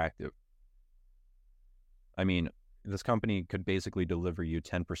attractive. I mean, this company could basically deliver you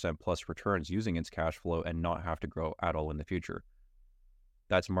 10% plus returns using its cash flow and not have to grow at all in the future.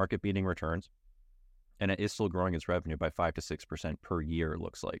 That's market beating returns. And it is still growing its revenue by 5 to 6% per year, it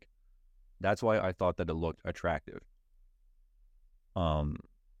looks like. That's why I thought that it looked attractive. Do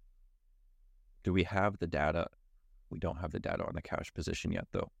we have the data? We don't have the data on the cash position yet,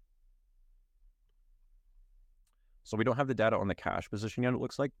 though. So we don't have the data on the cash position yet, it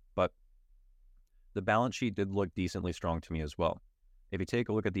looks like, but the balance sheet did look decently strong to me as well. If you take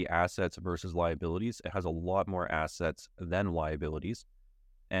a look at the assets versus liabilities, it has a lot more assets than liabilities.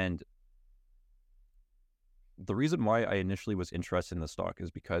 And the reason why I initially was interested in the stock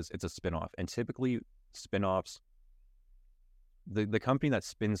is because it's a spinoff. And typically spinoffs, the company that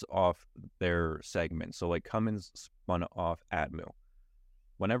spins off their segment, so like Cummins spun off Atmu.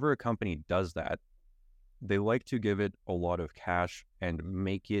 Whenever a company does that, they like to give it a lot of cash and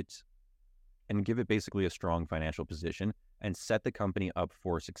give it basically a strong financial position and set the company up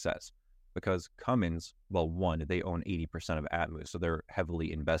for success. Because Cummins, well, one, they own 80% of Atmu, so they're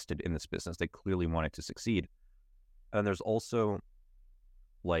heavily invested in this business. They clearly want it to succeed. And there's also,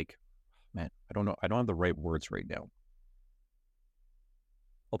 I don't know, I don't have the right words right now.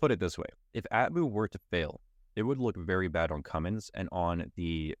 I'll put it this way. If Atmu were to fail, it would look very bad on Cummins and on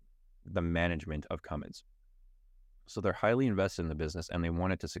the management of Cummins. So they're highly invested in the business and they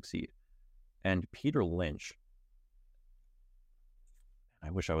want it to succeed. And Peter Lynch, I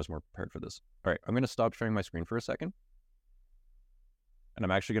wish I was more prepared for this. All right, I'm going to stop sharing my screen for a second. And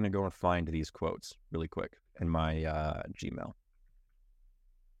I'm actually going to go and find these quotes really quick in my Gmail.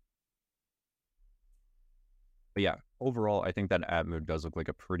 But yeah, overall, I think that Atmu does look like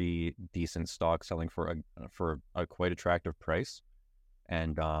a pretty decent stock, selling for a quite attractive price.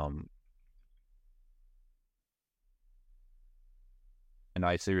 And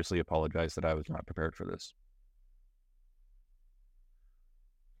I seriously apologize that I was not prepared for this.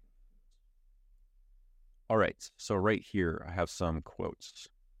 All right, so right here, I have some quotes.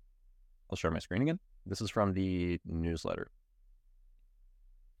 I'll share my screen again. This is from the newsletter.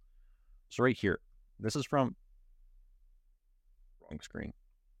 So right here, this is from, wrong screen,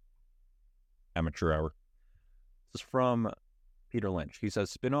 amateur hour. This is from Peter Lynch. He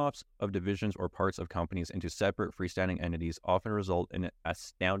says, spin-offs of divisions or parts of companies into separate freestanding entities often result in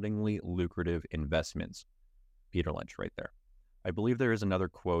astoundingly lucrative investments. Peter Lynch right there. I believe there is another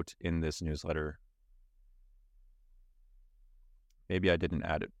quote in this newsletter. Maybe I didn't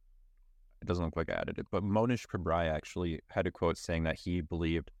add it. It doesn't look like I added it. But Monish Pabrai actually had a quote saying that he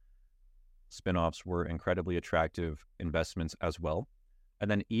believed spin-offs were incredibly attractive investments as well. And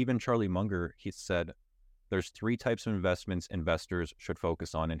then even Charlie Munger, he said, there's 3 types of investments investors should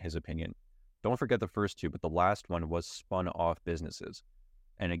focus on, in his opinion. Don't forget the first 2, but the last one was spun-off businesses.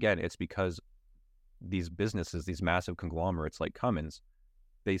 And again, it's because these businesses, these massive conglomerates like Cummins,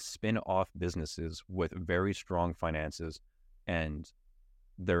 they spin off businesses with very strong finances, and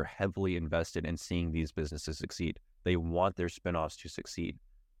they're heavily invested in seeing these businesses succeed. They want their spin-offs to succeed,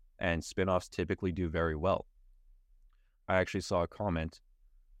 and spin-offs typically do very well. I actually saw a comment.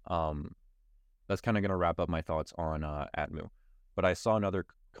 That's kind of going to wrap up my thoughts on Atmu. But I saw another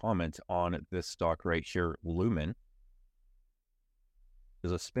comment on this stock right here. Lumen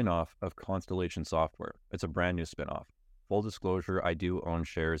is a spin-off of Constellation Software. It's a brand new spin-off. Full disclosure, I do own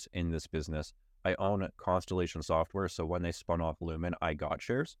shares in this business. I own Constellation Software, so when they spun off Lumen, I got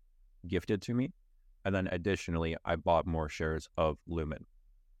shares gifted to me. And then additionally, I bought more shares of Lumen.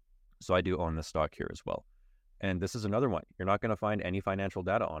 So I do own this stock here as well. And this is another one. You're not going to find any financial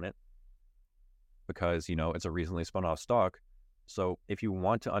data on it because, it's a recently spun off stock. So if you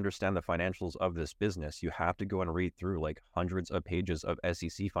want to understand the financials of this business, you have to go and read through like hundreds of pages of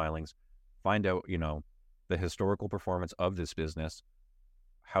SEC filings, find out, the historical performance of this business,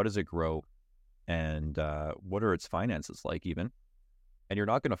 how does it grow, and what are its finances like even. And you're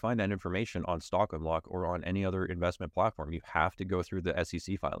not going to find that information on Stock Unlock or on any other investment platform. You have to go through the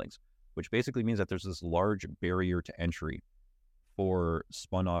SEC filings, which basically means that there's this large barrier to entry for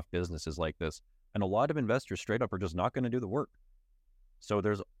spun off businesses like this. And a lot of investors straight up are just not going to do the work. So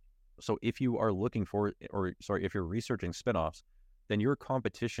if you are looking for, if you're researching spinoffs, then your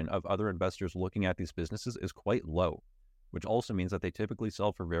competition of other investors looking at these businesses is quite low, which also means that they typically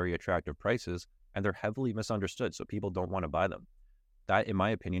sell for very attractive prices and they're heavily misunderstood. So people don't want to buy them. That, in my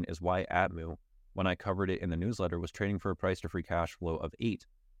opinion, is why Atmu, when I covered it in the newsletter, was trading for a price to free cash flow of 8,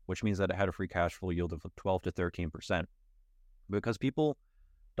 which means that it had a free cash flow yield of 12 to 13%. Because people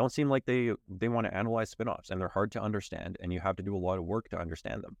don't seem like they want to analyze spinoffs, and they're hard to understand, and you have to do a lot of work to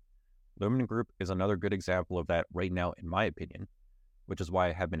understand them. Lumen Group is another good example of that right now, in my opinion, which is why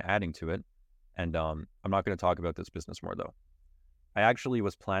I have been adding to it. And I'm not going to talk about this business more, though. I actually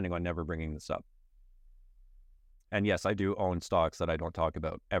was planning on never bringing this up. And yes, I do own stocks that I don't talk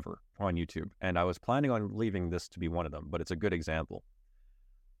about ever on YouTube. And I was planning on leaving this to be one of them, but it's a good example.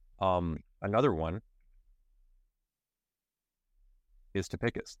 Another one is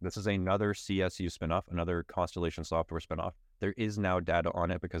Topicus. This is another CSU spinoff, another Constellation Software spinoff. There is now data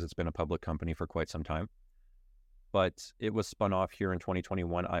on it because it's been a public company for quite some time. But it was spun off here in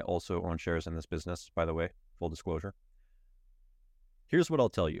 2021. I also own shares in this business, by the way, full disclosure. Here's what I'll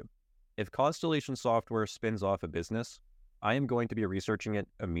tell you. If Constellation Software spins off a business, I am going to be researching it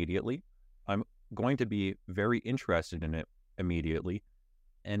immediately. I'm going to be very interested in it immediately.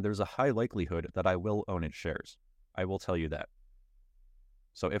 And there's a high likelihood that I will own its shares. I will tell you that.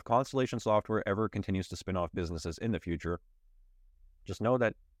 So if Constellation Software ever continues to spin off businesses in the future, just know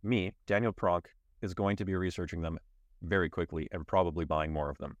that me, Daniel Pronk, is going to be researching them very quickly and probably buying more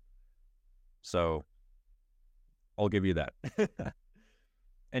of them. So I'll give you that.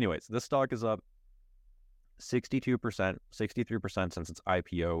 Anyways, this stock is up 62%, 63% since its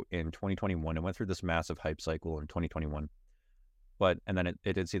IPO in 2021. It went through this massive hype cycle in 2021. And then it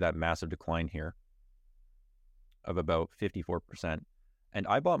did see that massive decline here of about 54%. And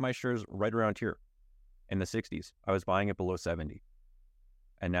I bought my shares right around here in the 60s. I was buying it below 70.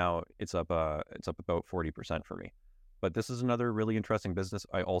 And now it's up about 40% for me. But this is another really interesting business.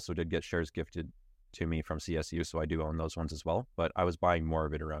 I also did get shares gifted to me from CSU, so I do own those ones as well. But I was buying more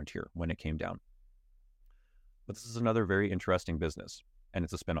of it around here when it came down. But this is another very interesting business, and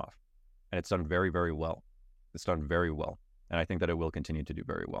it's a spinoff, and it's done very, very well. It's done very well, and I think that it will continue to do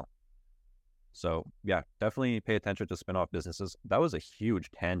very well. So yeah, definitely pay attention to spinoff businesses. That was a huge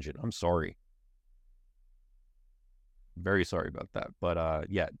tangent. I'm sorry. Very sorry about that. But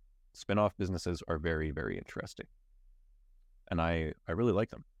yeah, spinoff businesses are very, very interesting. And I really like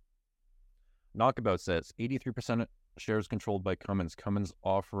them. Knockabout says 83% shares controlled by Cummins. Cummins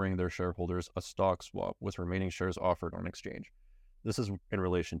offering their shareholders a stock swap with remaining shares offered on exchange. This is in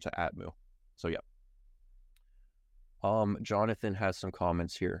relation to Atmu. So yeah. Jonathan has some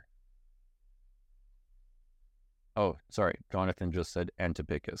comments here. Oh, sorry. Jonathan just said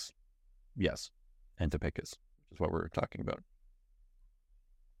Antipicus. Yes, Antipicus, which is what we're talking about.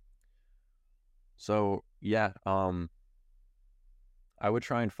 So yeah, I would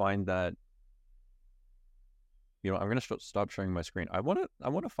try and find that. I'm going to stop sharing my screen. I want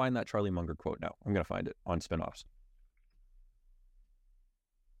to find that Charlie Munger quote now. I'm going to find it on spinoffs.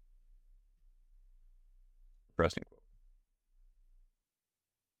 Interesting quote.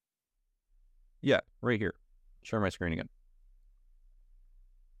 Yeah, right here. Share my screen again.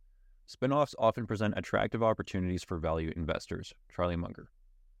 Spinoffs often present attractive opportunities for value investors. Charlie Munger.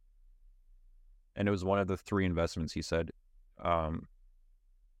 And it was one of the 3 investments he said. Sorry,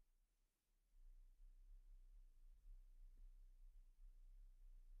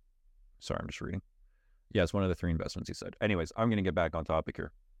 I'm just reading. Yeah, it's one of the 3 investments he said. Anyways, I'm going to get back on topic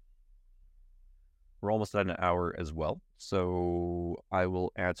here. We're almost at an hour as well, so I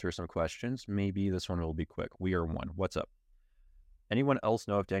will answer some questions. Maybe this one will be quick. We are one. What's up? Anyone else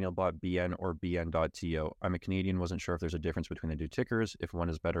know if Daniel bought BN or BN.to? I'm a Canadian, wasn't sure if there's a difference between the 2 tickers, if one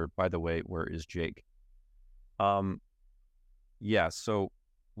is better. By the way, where is Jake? Yeah, so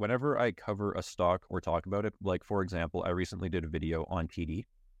whenever I cover a stock or talk about it, like for example, I recently did a video on TD,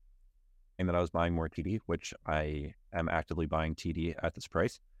 and that I was buying more TD, which I am actively buying TD at this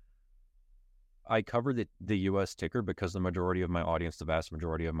price. I cover the US ticker because the vast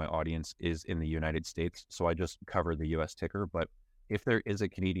majority of my audience is in the United States. So I just cover the US ticker. But if there is a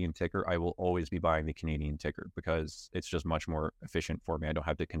Canadian ticker, I will always be buying the Canadian ticker because it's just much more efficient for me. I don't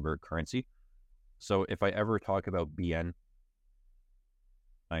have to convert currency. So if I ever talk about BN,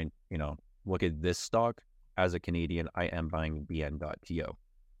 I look at this stock as a Canadian, I am buying BN.to.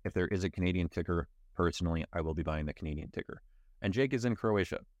 If there is a Canadian ticker, personally, I will be buying the Canadian ticker. And Jake is in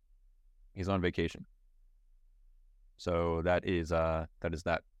Croatia. He's on vacation. So that is that.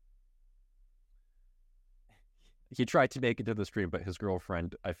 He tried to make it to the stream, but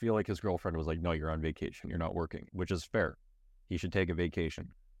I feel like his girlfriend was like, no, you're on vacation. You're not working, which is fair. He should take a vacation.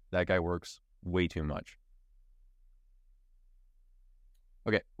 That guy works way too much.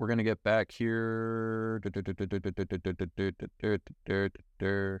 Okay, we're going to get back here.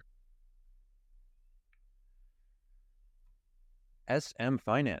 SM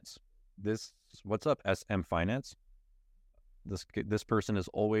Finance. What's up, SM Finance? This person is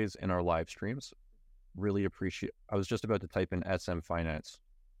always in our live streams. Really appreciate. I was just about to type in SM Finance,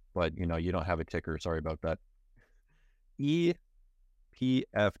 but you don't have a ticker. Sorry about that. EPF.V.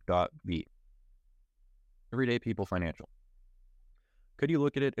 Everyday People Financial. Could you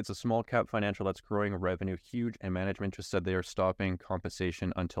look at it? It's a small cap financial that's growing revenue huge, and management just said they are stopping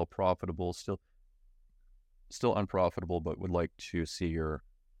compensation until profitable. Still unprofitable, but would like to see your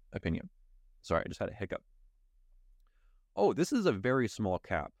opinion. Sorry, I just had a hiccup. Oh, this is a very small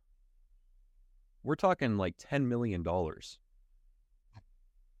cap. We're talking like $10 million.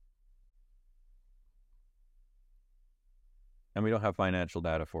 And we don't have financial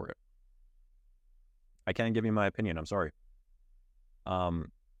data for it. I can't give you my opinion. I'm sorry.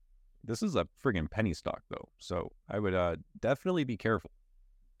 This is a friggin' penny stock, though. So I would definitely be careful.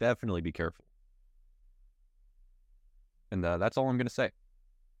 Definitely be careful. And that's all I'm going to say.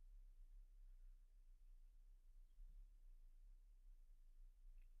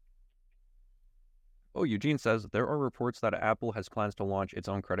 Oh, Eugene says, there are reports that Apple has plans to launch its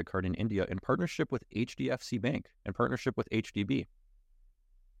own credit card in India in partnership with HDFC Bank, in partnership with HDB.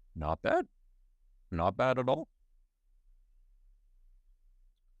 Not bad. Not bad at all.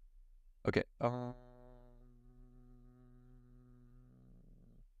 Okay.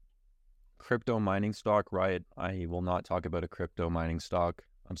 Crypto mining stock, Riot. I will not talk about a crypto mining stock.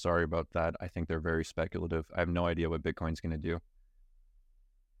 I'm sorry about that. I think they're very speculative. I have no idea what Bitcoin's going to do.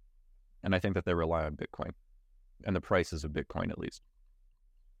 And I think that they rely on Bitcoin and the prices of Bitcoin, at least.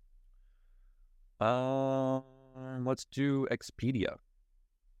 Let's do Expedia.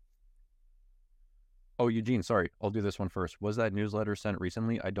 Oh, Eugene, sorry. I'll do this one first. Was that newsletter sent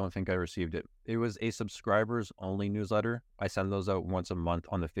recently? I don't think I received it. It was a subscribers only newsletter. I send those out once a month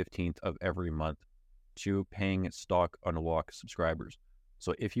on the 15th of every month to paying Stock Unlock subscribers.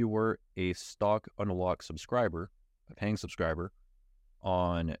 So if you were a Stock Unlock subscriber, a paying subscriber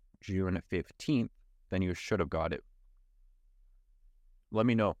on June 15th, then you should have got it. Let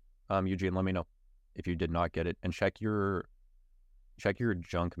me know, Eugene, let me know if you did not get it, and check your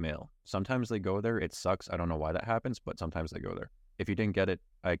junk mail. Sometimes they go there. It sucks. I don't know why that happens, but sometimes they go there. If you didn't get it,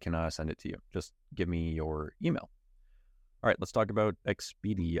 I can send it to you. Just give me your email. All right, let's talk about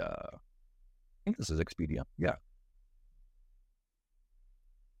Expedia. I think this is Expedia. Yeah.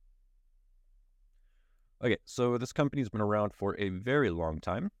 Okay, so this company's been around for a very long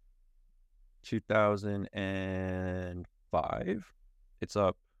time. 2005. It's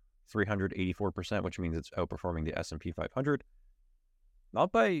up 384%, which means it's outperforming the S&P 500.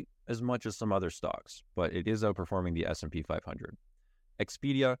 Not by as much as some other stocks, but it is outperforming the S&P 500.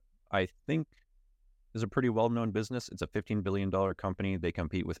 Expedia, I think, is a pretty well-known business. It's a $15 billion company. They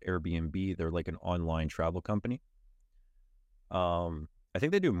compete with Airbnb. They're like an online travel company. I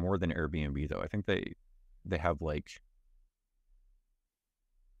think they do more than Airbnb, though. I think they have like...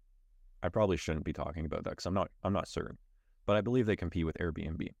 I probably shouldn't be talking about that because I'm not certain. But I believe they compete with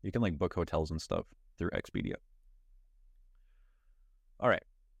Airbnb. You can like book hotels and stuff through Expedia. All right,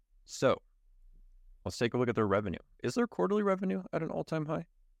 so let's take a look at their revenue. Is their quarterly revenue at an all-time high?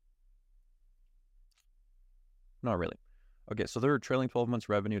 Not really. Okay, so their trailing 12 months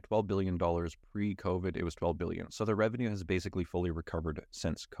revenue, $12 billion. Pre-COVID, it was $12 billion. So their revenue has basically fully recovered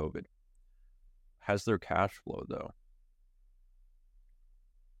since COVID. Has their cash flow, though?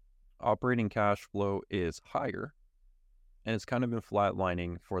 Operating cash flow is higher, and it's kind of been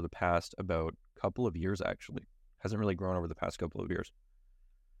flatlining for the past about couple of years, actually. Hasn't really grown over the past couple of years.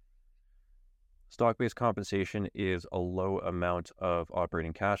 Stock-based compensation is a low amount of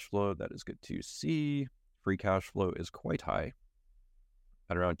operating cash flow. That is good to see. Free cash flow is quite high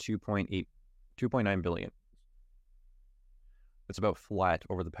at around 2.9 billion. It's about flat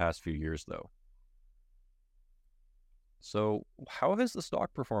over the past few years, though. So how has the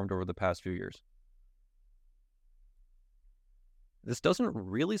stock performed over the past few years? This doesn't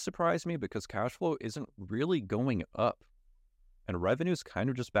really surprise me because cash flow isn't really going up, and revenue is kind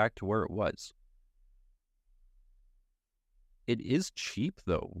of just back to where it was. It is cheap,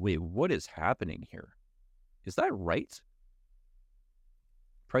 though. Wait, what is happening here? Is that right?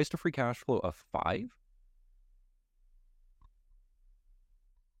 Price to free cash flow of 5?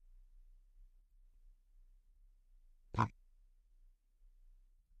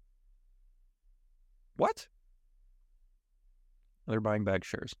 What? They're buying back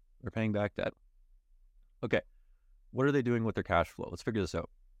shares. They're paying back debt. Okay. What are they doing with their cash flow? Let's figure this out.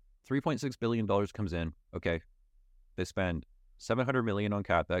 $3.6 billion comes in. Okay. They spend $700 million on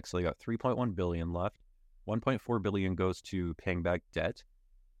CapEx, so they got $3.1 billion left. $1.4 billion goes to paying back debt,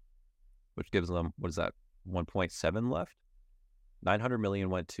 which gives them, what is that, 1.7 left? $900 million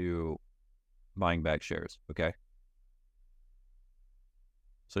went to buying back shares. Okay.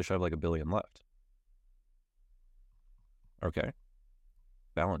 So they should have like $1 billion left. Okay.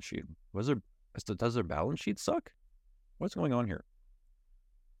 Balance sheet. Does their balance sheet suck? What's going on here?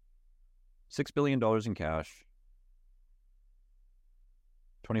 $6 billion in cash,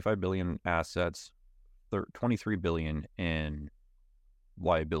 25 billion assets, 23 billion in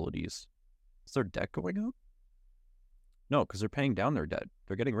liabilities. Is their debt going up? No, because they're paying down their debt.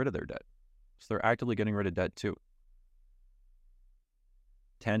 They're getting rid of their debt. So they're actively getting rid of debt too.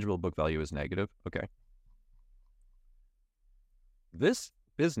 Tangible book value is negative. Okay. This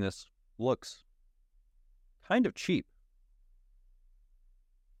business looks kind of cheap.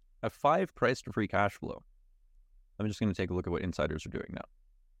 A 5 price to free cash flow. I'm just going to take a look at what insiders are doing now.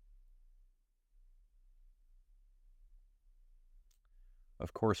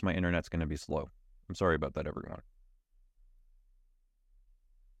 Of course, my internet's going to be slow. I'm sorry about that, everyone.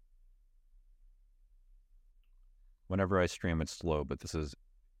 Whenever I stream, it's slow, but this is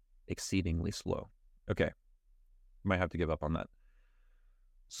exceedingly slow. Okay. Might have to give up on that.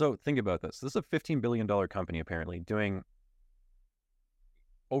 So think about this. This is a $15 billion company, apparently, doing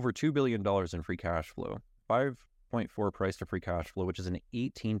over $2 billion in free cash flow. 5.4 price to free cash flow, which is an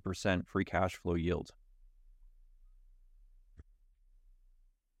 18% free cash flow yield.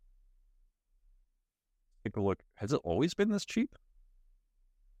 Take a look. Has it always been this cheap?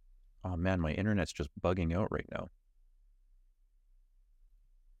 Oh man, my internet's just bugging out right now.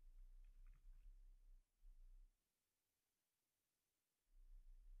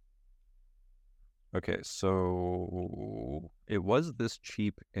 Okay, so it was this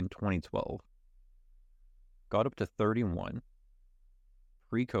cheap in 2012. got up to 31.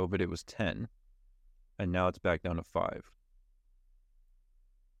 Pre-COVID, it was 10, and now it's back down to 5.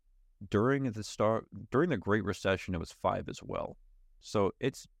 During the Great Recession, it was 5 as well. So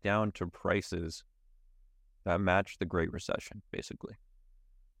it's down to prices that match the Great Recession, basically.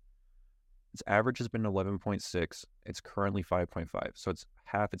 Its average has been 11.6. It's currently 5.5. So it's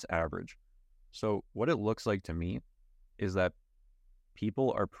half its average. So what it looks like to me is that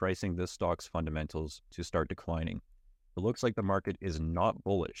people are pricing this stock's fundamentals to start declining. It looks like the market is not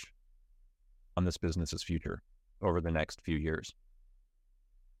bullish on this business's future over the next few years.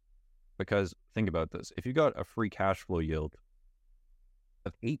 Because think about this. If you got a free cash flow yield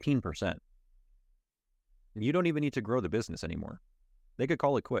of 18%, you don't even need to grow the business anymore. They could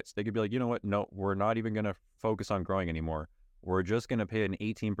call it quits. They could be like, you know what? No, we're not even going to focus on growing anymore. We're just going to pay an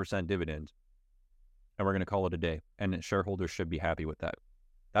 18% dividend and we're going to call it a day. And shareholders should be happy with that.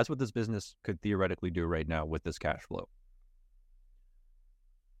 That's what this business could theoretically do right now with this cash flow.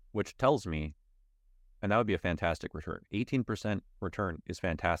 Which tells me, and that would be a fantastic return. 18% return is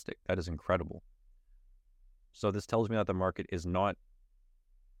fantastic. That is incredible. So this tells me that the market is not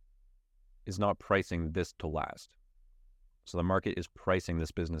pricing this to last. So the market is pricing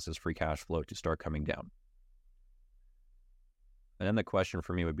this business's free cash flow to start coming down. And then the question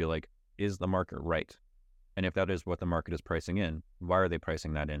for me would be like, is the market right? And if that is what the market is pricing in, why are they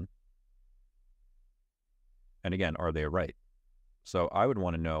pricing that in? And again, are they right? So I would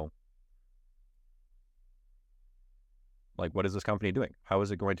want to know, like, what is this company doing? How is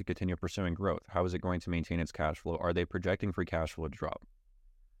it going to continue pursuing growth? How is it going to maintain its cash flow? Are they projecting free cash flow to drop?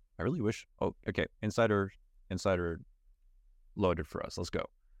 I really wish. Oh, okay. Insider loaded for us. Let's go.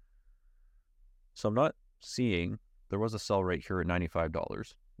 So I'm not seeing, there was a sell right here at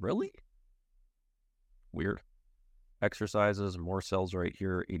 $95. Really? Weird. Exercises, more sells right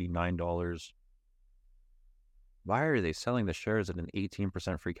here, $89. Why are they selling the shares at an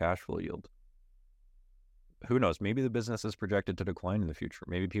 18% free cash flow yield? Who knows? Maybe the business is projected to decline in the future.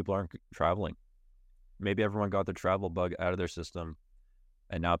 Maybe people aren't traveling. Maybe everyone got the travel bug out of their system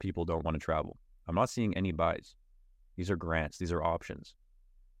and now people don't want to travel. I'm not seeing any buys. These are grants. These are options.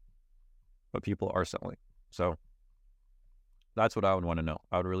 But people are selling. So that's what I would want to know.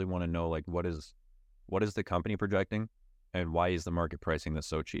 I would really want to know, like, what is the company projecting and why is the market pricing this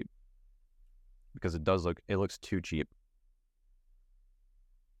so cheap? Because it looks too cheap.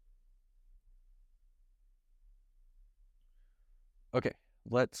 Okay,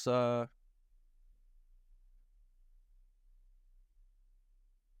 let's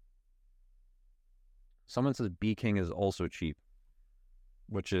someone says BeeKing is also cheap,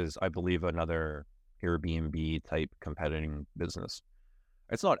 which is, I believe, another Airbnb type competing business.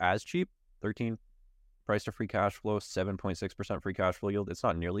 It's not as cheap, 13 price to free cash flow, 7.6% free cash flow yield. It's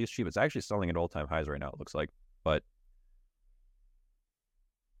not nearly as cheap. It's actually selling at all-time highs right now, it looks like. But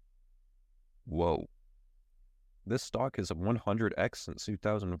whoa. This stock is 100x since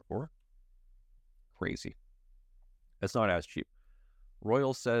 2004. Crazy. It's not as cheap.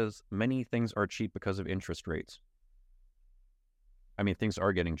 Royal says many things are cheap because of interest rates. I mean, things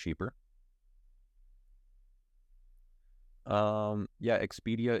are getting cheaper. Yeah,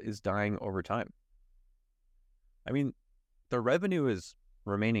 Expedia is dying over time. I mean, the revenue is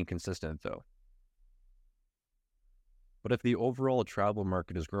remaining consistent though. But if the overall travel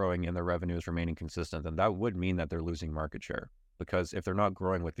market is growing and the revenue is remaining consistent, then that would mean that they're losing market share. Because if they're not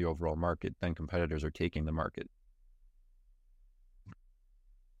growing with the overall market, then competitors are taking the market.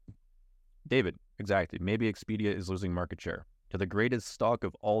 David, exactly. Maybe Expedia is losing market share to the greatest stock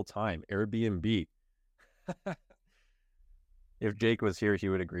of all time, Airbnb. If Jake was here, he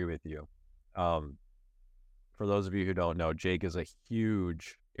would agree with you. For those of you who don't know, Jake is a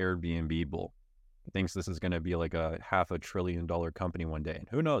huge Airbnb bull. He thinks this is going to be like a $500 billion company one day. And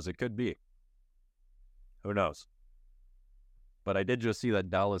who knows? It could be. Who knows? But I did just see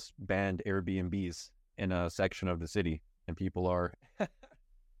that Dallas banned Airbnbs in a section of the city, and people are...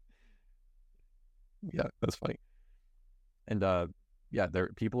 Yeah, that's funny. And yeah,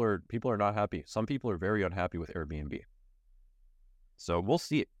 people are not happy. Some people are very unhappy with Airbnb. So we'll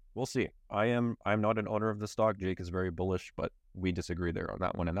see. We'll see. I'm not an owner of the stock. Jake is very bullish, but we disagree there on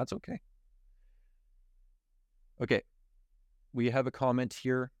that one, and that's okay. Okay, we have a comment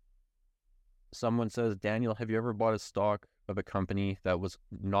here. Someone says, Daniel, have you ever bought a stock of a company that was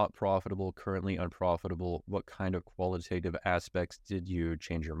not profitable, currently unprofitable? What kind of qualitative aspects did you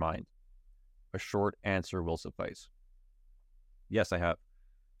change your mind? A short answer will suffice. Yes, I have.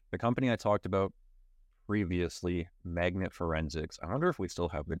 The company I talked about previously, Magnet Forensics. I wonder if we still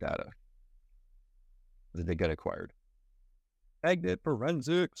have the data. Did they get acquired? Magnet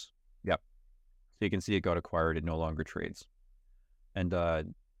Forensics. Yep. So you can see it got acquired. It no longer trades. And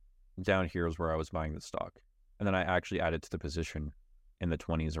down here is where I was buying the stock. And then I actually added to the position in the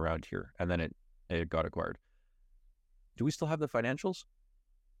 20s around here. And then it got acquired. Do we still have the financials?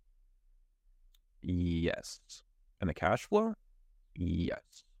 Yes. And the cash flow?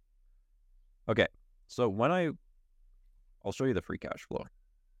 Yes. Okay. So when I'll show you the free cash flow.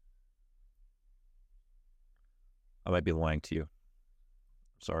 I might be lying to you.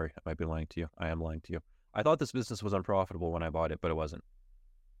 Sorry, I might be lying to you. I am lying to you. I thought this business was unprofitable when I bought it, but it wasn't.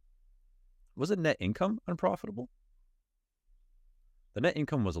 Was it net income unprofitable? The net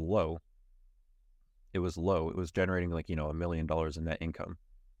income was low. It was low. It was generating like, $1 million in net income.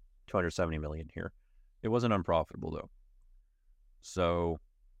 270 million here. It wasn't unprofitable though. So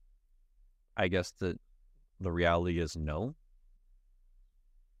I guess the reality is no.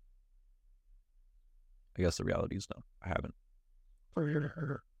 I guess the reality is no. I haven't.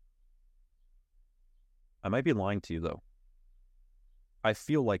 I might be lying to you though. I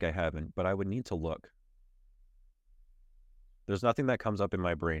feel like I haven't, but I would need to look. There's nothing that comes up in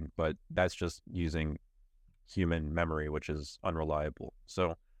my brain, but that's just using human memory, which is unreliable.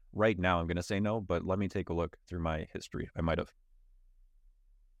 So right now I'm going to say no, but let me take a look through my history. I might have.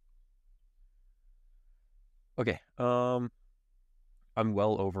 Okay. I'm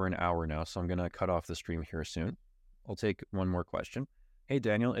well over an hour now, so I'm going to cut off the stream here soon. I'll take one more question. Hey,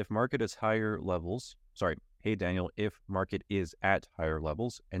 Daniel, if market is at higher levels,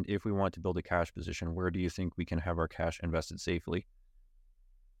 and if we want to build a cash position, where do you think we can have our cash invested safely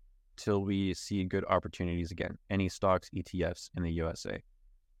till we see good opportunities again? Any stocks, ETFs in the USA?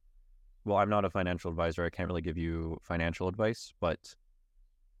 Well, I'm not a financial advisor. I can't really give you financial advice, but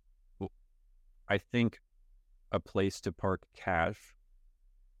I think a place to park cash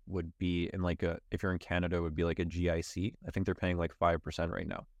would be in if you're in Canada, it would be like a GIC. I think they're paying like 5% right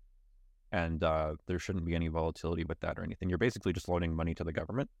now. And there shouldn't be any volatility with that or anything. You're basically just loaning money to the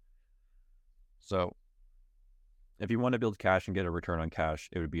government. So if you want to build cash and get a return on cash,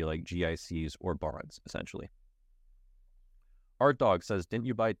 it would be like GICs or bonds, essentially. Art Dog says, didn't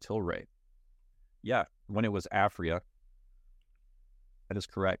you buy Tilray? Yeah, when it was Aphria. That is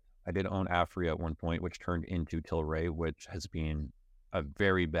correct. I did own Aphria at one point, which turned into Tilray, which has been a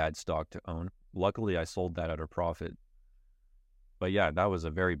very bad stock to own. Luckily, I sold that at a profit. But yeah, that was a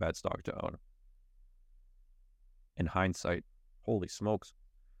very bad stock to own. In hindsight, holy smokes.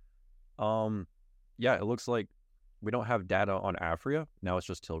 Yeah, it looks like we don't have data on Aphria. Now it's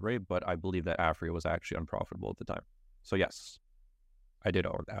just Tilray, but I believe that Aphria was actually unprofitable at the time. So yes, I did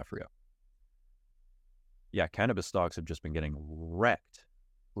own Aphria. Yeah, cannabis stocks have just been getting wrecked.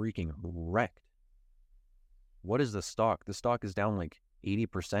 Freaking wrecked. What is the stock? The stock is down like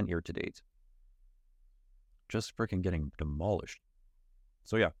 80% year to date. Just freaking getting demolished.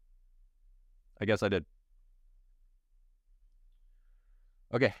 So yeah, I guess I did.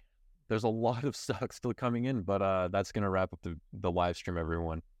 Okay, there's a lot of stock still coming in, but that's going to wrap up the live stream,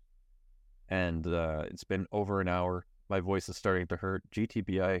 everyone. And it's been over an hour. My voice is starting to hurt.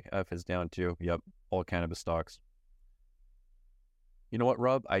 GTBIF is down too. Yep, all cannabis stocks. You know what,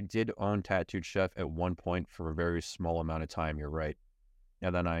 Rob? I did own Tattooed Chef at one point for a very small amount of time. You're right.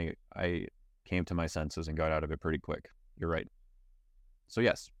 And then I came to my senses and got out of it pretty quick. You're right. So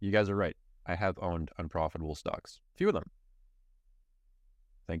yes, you guys are right. I have owned unprofitable stocks. A few of them.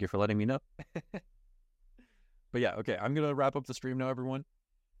 Thank you for letting me know. But yeah, okay. I'm going to wrap up the stream now, everyone.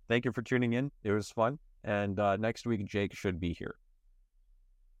 Thank you for tuning in. It was fun. And next week, Jake should be here.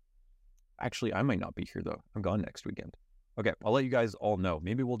 Actually, I might not be here, though. I'm gone next weekend. Okay, I'll let you guys all know.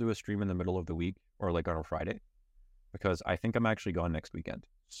 Maybe we'll do a stream in the middle of the week or like on a Friday, because I think I'm actually gone next weekend.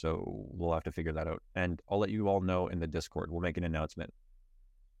 So we'll have to figure that out. And I'll let you all know in the Discord. We'll make an announcement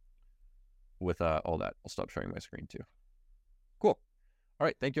with all that. I'll stop sharing my screen too. Cool. All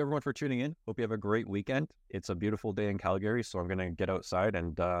right. Thank you, everyone, for tuning in. Hope you have a great weekend. It's a beautiful day in Calgary, so I'm going to get outside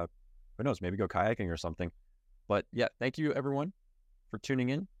and who knows, maybe go kayaking or something. But yeah, thank you, everyone, for tuning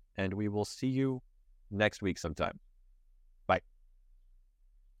in, and we will see you next week sometime.